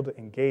 you're able to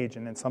engage,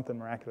 and then something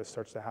miraculous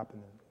starts to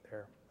happen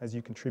there as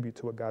you contribute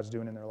to what God's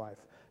doing in their life.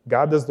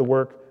 God does the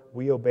work,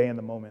 we obey in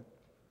the moment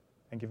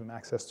and give him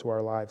access to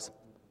our lives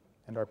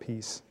and our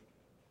peace.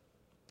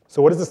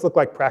 So what does this look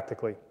like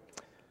practically?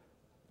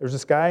 There's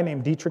this guy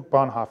named Dietrich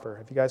Bonhoeffer.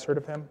 Have you guys heard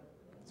of him?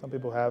 Some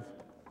people have.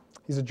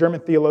 He's a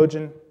German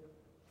theologian.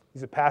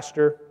 He's a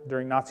pastor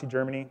during Nazi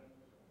Germany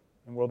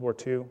in World War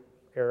II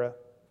era.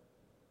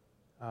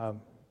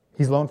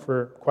 He's known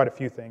for quite a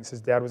few things.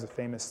 His dad was a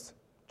famous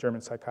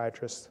German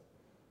psychiatrist.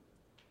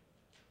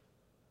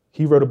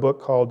 He wrote a book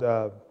called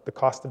The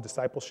Cost of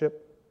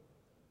Discipleship,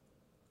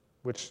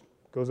 which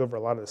goes over a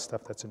lot of the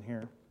stuff that's in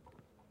here.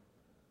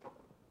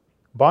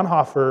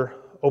 Bonhoeffer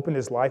opened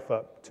his life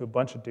up to a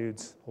bunch of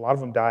dudes. A lot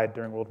of them died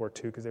during World War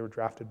II because they were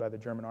drafted by the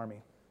German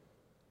army.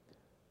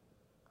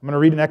 I'm going to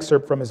read an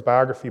excerpt from his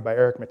biography by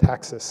Eric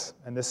Metaxas,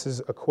 and this is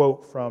a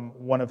quote from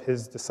one of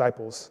his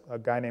disciples, a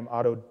guy named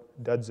Otto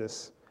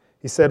Dudzis.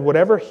 He said,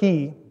 "Whatever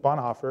he,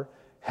 Bonhoeffer,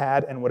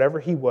 had and whatever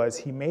he was,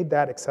 he made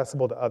that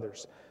accessible to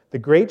others. The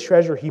great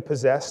treasure he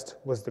possessed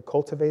was the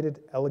cultivated,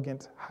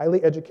 elegant,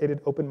 highly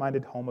educated,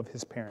 open-minded home of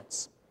his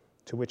parents,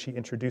 to which he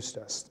introduced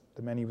us,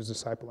 the men he was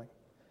discipling.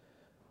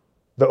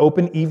 The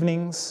open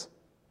evenings,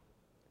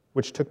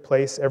 which took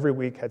place every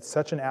week, had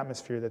such an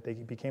atmosphere that they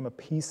became a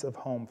piece of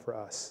home for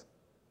us.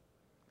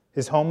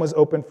 His home was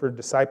open for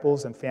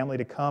disciples and family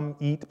to come,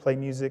 eat, play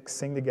music,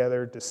 sing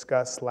together,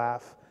 discuss,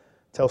 laugh,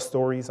 tell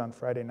stories on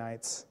Friday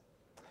nights.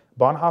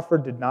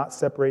 Bonhoeffer did not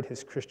separate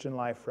his Christian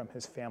life from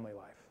his family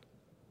life.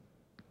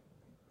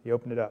 He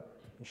opened it up.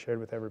 He shared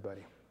with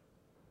everybody.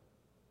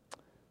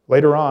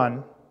 Later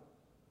on,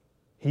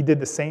 he did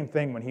the same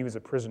thing when he was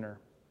a prisoner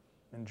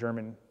in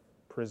German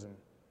prison.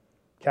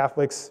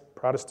 Catholics,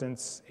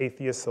 Protestants,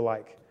 atheists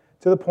alike,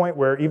 to the point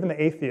where even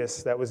the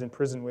atheist that was in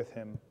prison with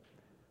him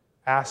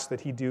asked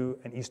that he do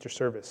an Easter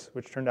service,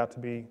 which turned out to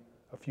be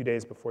a few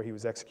days before he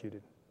was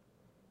executed.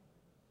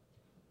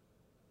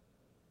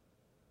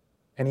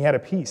 And he had a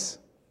peace.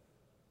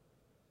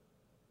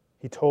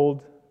 He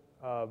told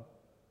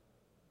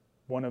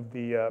one of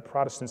the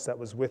Protestants that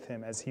was with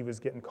him as he was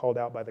getting called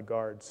out by the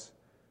guards,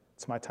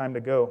 "It's my time to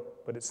go,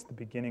 but it's the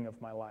beginning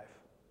of my life."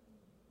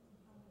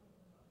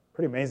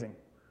 Pretty amazing.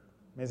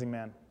 Amazing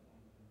man.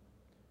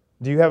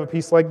 Do you have a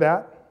peace like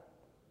that?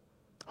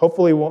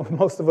 Hopefully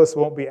most of us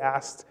won't be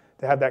asked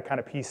to have that kind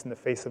of peace in the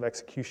face of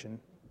execution.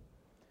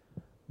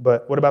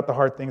 But what about the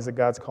hard things that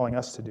God's calling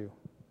us to do?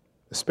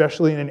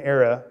 Especially in an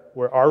era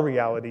where our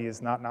reality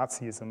is not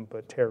Nazism,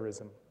 but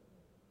terrorism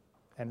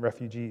and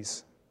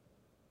refugees.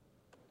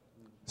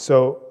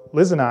 So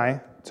Liz and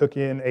I took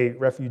in a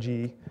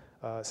refugee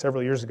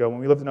several years ago. When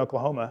we lived in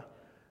Oklahoma,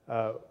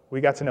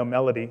 we got to know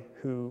Melody,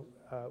 who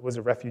was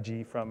a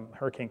refugee from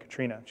Hurricane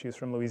Katrina. She was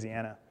from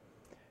Louisiana.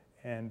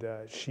 And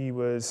she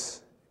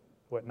was,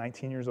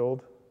 19 years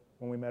old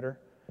when we met her?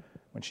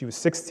 When she was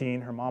 16,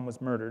 her mom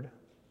was murdered.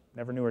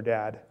 Never knew her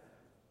dad.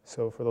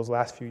 So for those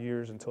last few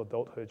years until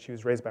adulthood, she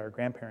was raised by her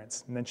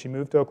grandparents. And then she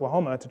moved to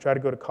Oklahoma to try to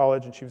go to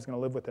college, and she was going to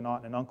live with an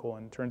aunt and an uncle,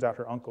 and it turns out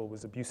her uncle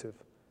was abusive.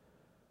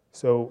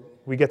 So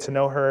we get to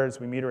know her as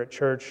we meet her at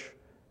church,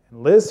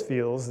 and Liz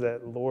feels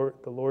that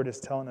the Lord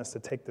is telling us to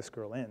take this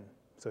girl in.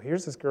 So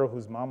here's this girl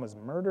whose mom was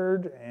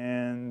murdered,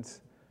 and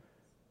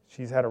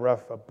she's had a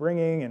rough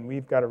upbringing, and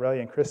we've got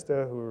Aurelia and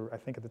Krista, who I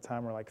think at the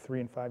time were like 3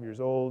 and 5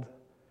 years old.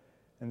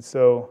 And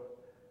so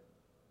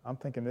I'm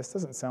thinking, this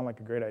doesn't sound like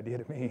a great idea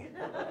to me.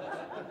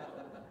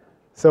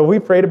 So we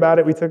prayed about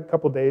it. We took a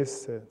couple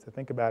days to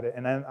think about it.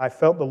 And then I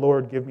felt the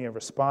Lord give me a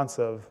response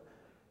of,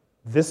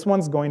 this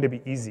one's going to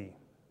be easy.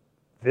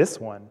 This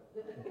one?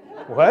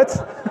 What?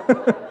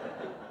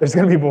 There's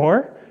going to be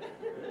more?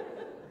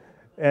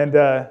 And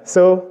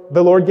so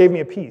the Lord gave me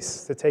a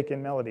peace to take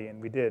in Melody,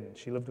 and we did.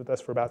 She lived with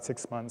us for about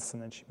 6 months,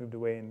 and then she moved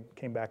away and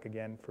came back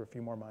again for a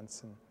few more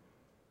months. And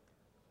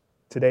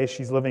today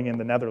she's living in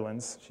the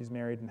Netherlands. She's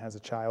married and has a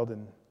child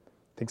and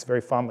thinks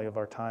very fondly of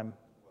our time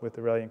with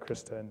Aurelia and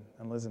Krista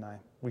and Liz and I.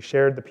 We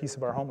shared the peace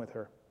of our home with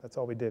her. That's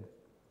all we did.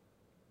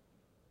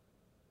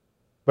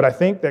 But I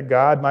think that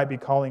God might be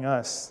calling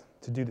us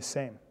to do the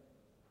same.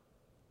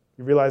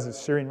 You realize there's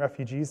Syrian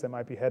refugees that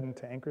might be heading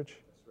to Anchorage?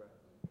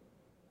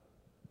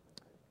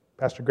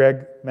 Pastor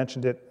Greg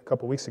mentioned it a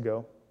couple weeks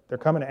ago. They're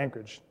coming to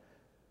Anchorage.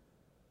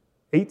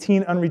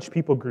 18 unreached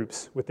people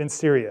groups within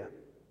Syria.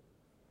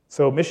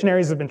 So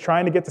missionaries have been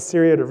trying to get to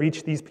Syria to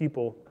reach these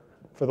people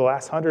for the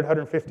last 100,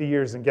 150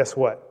 years, and guess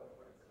what?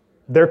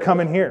 They're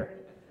coming here.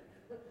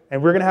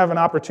 And we're going to have an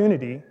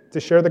opportunity to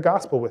share the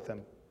gospel with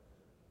them.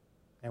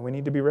 And we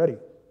need to be ready.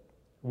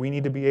 We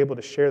need to be able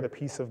to share the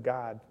peace of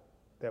God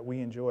that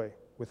we enjoy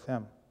with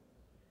them.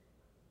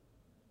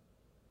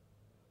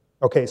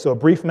 Okay, so a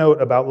brief note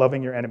about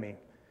loving your enemy.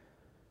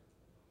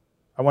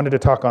 I wanted to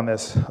talk on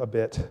this a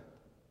bit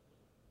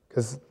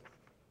because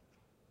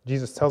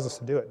Jesus tells us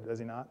to do it, does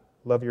he not?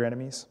 Love your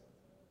enemies.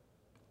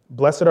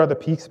 Blessed are the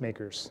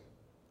peacemakers,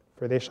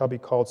 for they shall be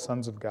called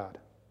sons of God.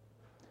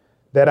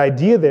 That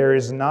idea there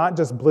is not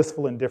just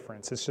blissful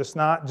indifference. It's just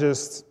not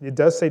just, it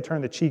does say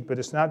turn the cheek, but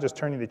it's not just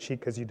turning the cheek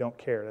because you don't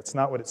care. That's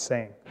not what it's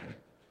saying.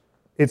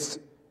 It's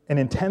an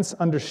intense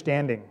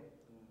understanding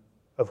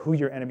of who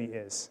your enemy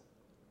is.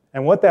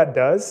 And what that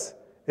does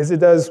is it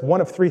does one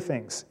of three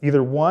things.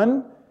 Either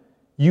one,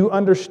 you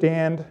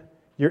understand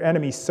your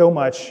enemy so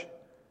much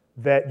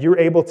that you're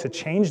able to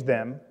change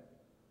them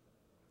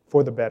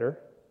for the better,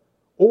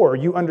 or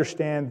you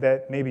understand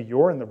that maybe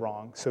you're in the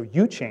wrong, so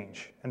you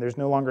change, and there's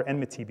no longer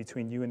enmity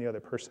between you and the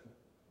other person.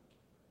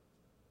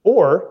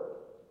 Or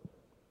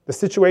the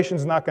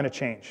situation's not going to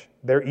change.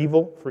 They're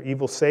evil for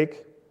evil's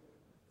sake.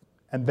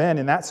 And then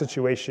in that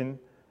situation,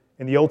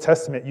 in the Old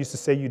Testament, it used to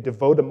say you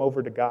devote them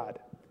over to God.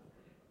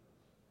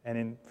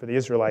 And for the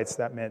Israelites,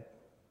 that meant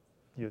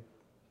you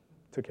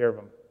took care of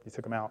them. You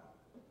took them out.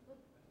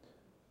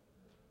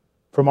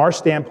 From our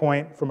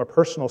standpoint, from a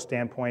personal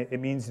standpoint, it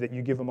means that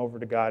you give them over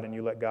to God and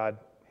you let God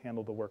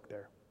handle the work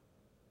there.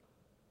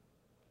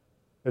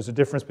 There's a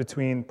difference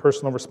between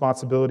personal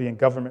responsibility and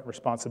government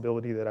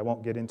responsibility that I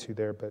won't get into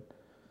there, but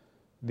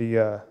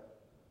the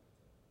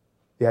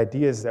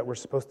idea is that we're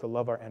supposed to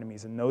love our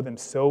enemies and know them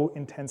so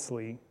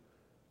intensely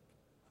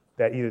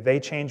that either they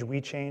change, we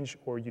change,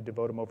 or you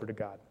devote them over to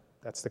God.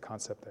 That's the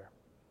concept there.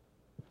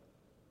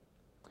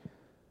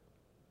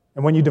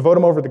 And when you devote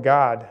them over to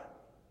God,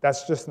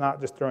 that's just not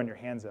just throwing your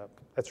hands up.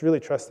 That's really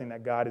trusting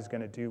that God is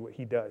going to do what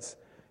he does.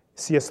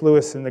 C.S.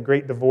 Lewis in The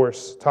Great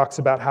Divorce talks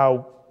about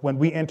how when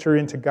we enter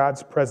into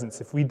God's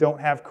presence, if we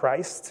don't have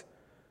Christ,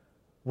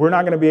 we're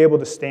not going to be able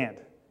to stand.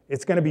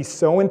 It's going to be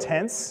so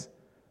intense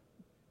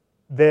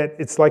that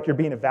it's like you're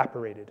being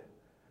evaporated.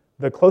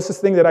 The closest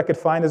thing that I could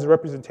find as a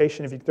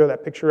representation, if you could throw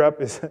that picture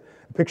up, is a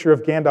picture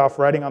of Gandalf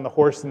riding on the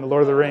horse in The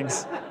Lord of the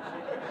Rings.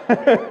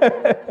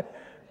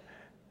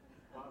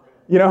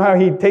 You know how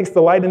he takes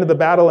the light into the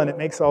battle and it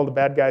makes all the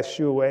bad guys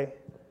shoo away?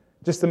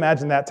 Just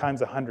imagine that times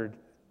 100.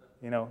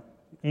 You know,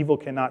 evil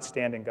cannot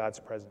stand in God's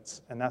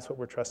presence. And that's what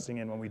we're trusting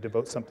in when we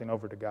devote something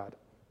over to God.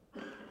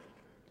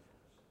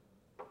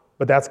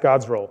 But that's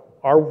God's role.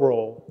 Our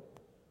role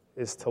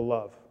is to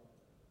love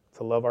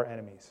our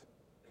enemies,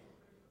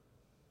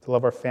 to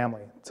love our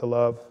family, to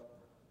love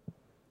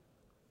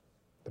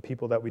the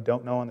people that we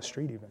don't know on the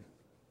street even.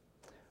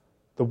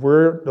 The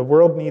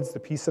world needs the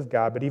peace of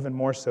God, but even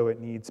more so, it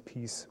needs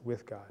peace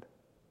with God.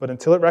 But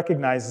until it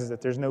recognizes that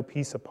there's no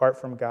peace apart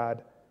from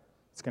God,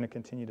 it's going to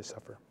continue to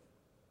suffer.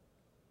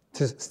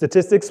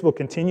 Statistics will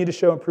continue to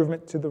show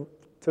improvement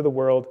to the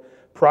world.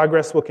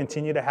 Progress will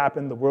continue to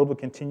happen. The world will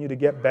continue to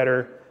get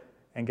better.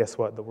 And guess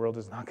what? The world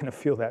is not going to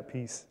feel that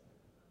peace.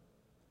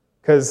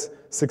 Because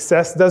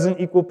success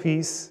doesn't equal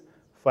peace.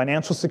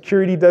 Financial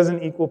security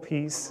doesn't equal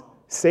peace.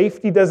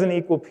 Safety doesn't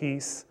equal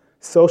peace.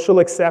 Social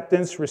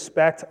acceptance,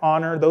 respect,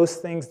 honor, those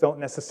things don't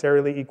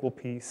necessarily equal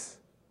peace.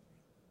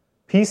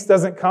 Peace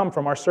doesn't come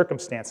from our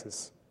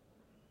circumstances.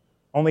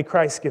 Only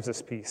Christ gives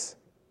us peace.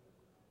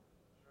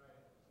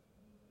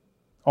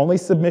 Only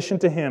submission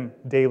to him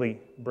daily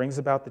brings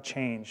about the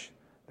change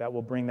that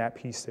will bring that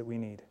peace that we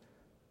need.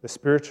 The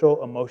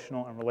spiritual,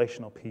 emotional, and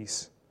relational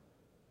peace,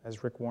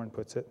 as Rick Warren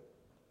puts it.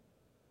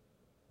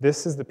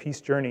 This is the peace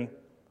journey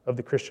of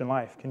the Christian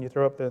life. Can you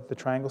throw up the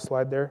triangle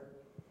slide there?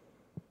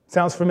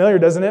 Sounds familiar,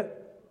 doesn't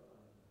it?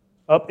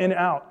 Up and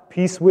out.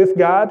 Peace with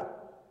God,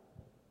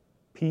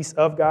 peace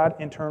of God,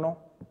 internal,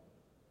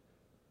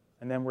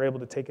 and then we're able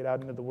to take it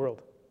out into the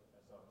world.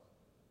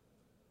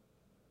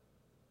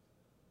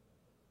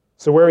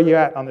 So where are you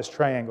at on this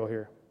triangle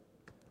here?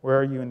 Where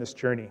are you in this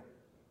journey?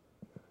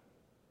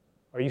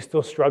 Are you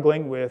still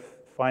struggling with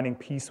finding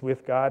peace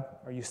with God?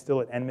 Are you still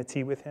at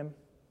enmity with him?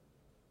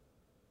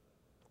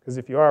 Because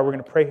if you are, we're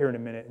going to pray here in a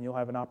minute, and you'll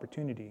have an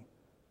opportunity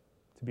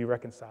to be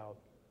reconciled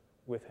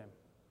with him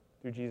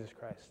through Jesus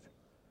Christ.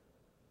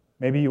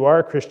 Maybe you are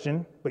a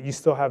Christian, but you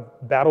still have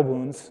battle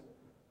wounds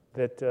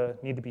that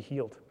need to be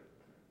healed.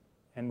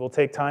 And we'll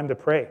take time to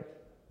pray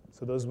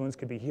so those wounds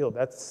could be healed.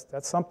 That's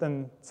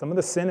something, some of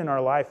the sin in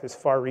our life is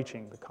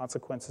far-reaching. The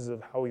consequences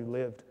of how we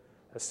lived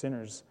as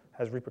sinners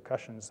has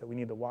repercussions that we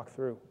need to walk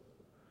through.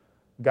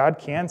 God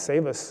can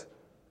save us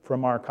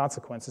from our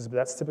consequences, but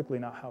that's typically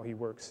not how he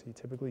works. He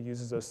typically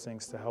uses those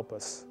things to help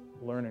us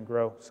learn and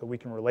grow so we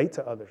can relate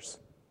to others,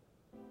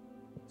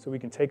 so we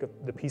can take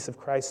the peace of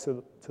Christ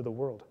to the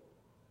world.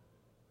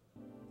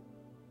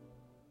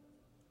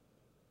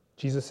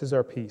 Jesus is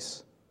our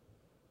peace.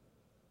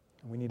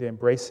 And we need to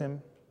embrace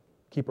him,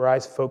 keep our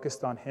eyes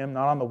focused on him,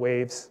 not on the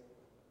waves.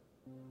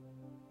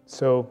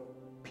 So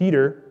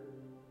Peter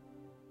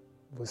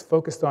was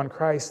focused on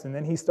Christ, and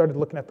then he started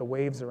looking at the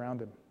waves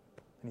around him,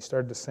 and he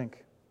started to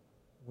sink.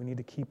 We need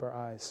to keep our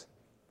eyes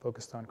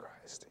focused on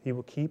Christ. He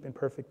will keep in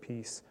perfect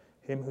peace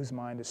him whose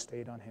mind is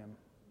stayed on him.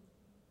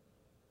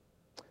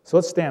 So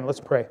let's stand, let's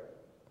pray.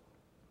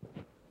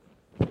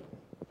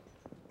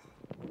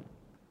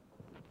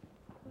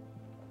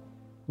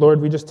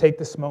 Lord, we just take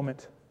this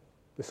moment,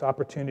 this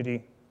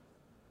opportunity,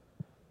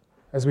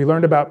 as we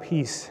learned about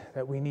peace,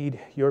 that we need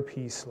your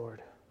peace,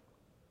 Lord.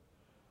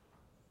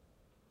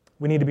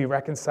 We need to be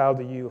reconciled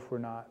to you if we're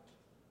not.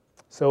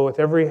 So with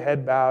every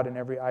head bowed and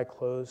every eye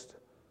closed,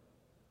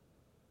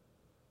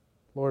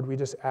 Lord, we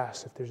just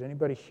ask if there's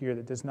anybody here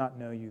that does not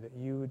know you, that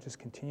you would just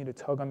continue to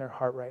tug on their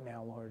heart right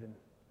now, Lord, and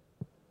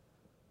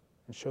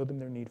show them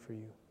their need for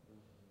you.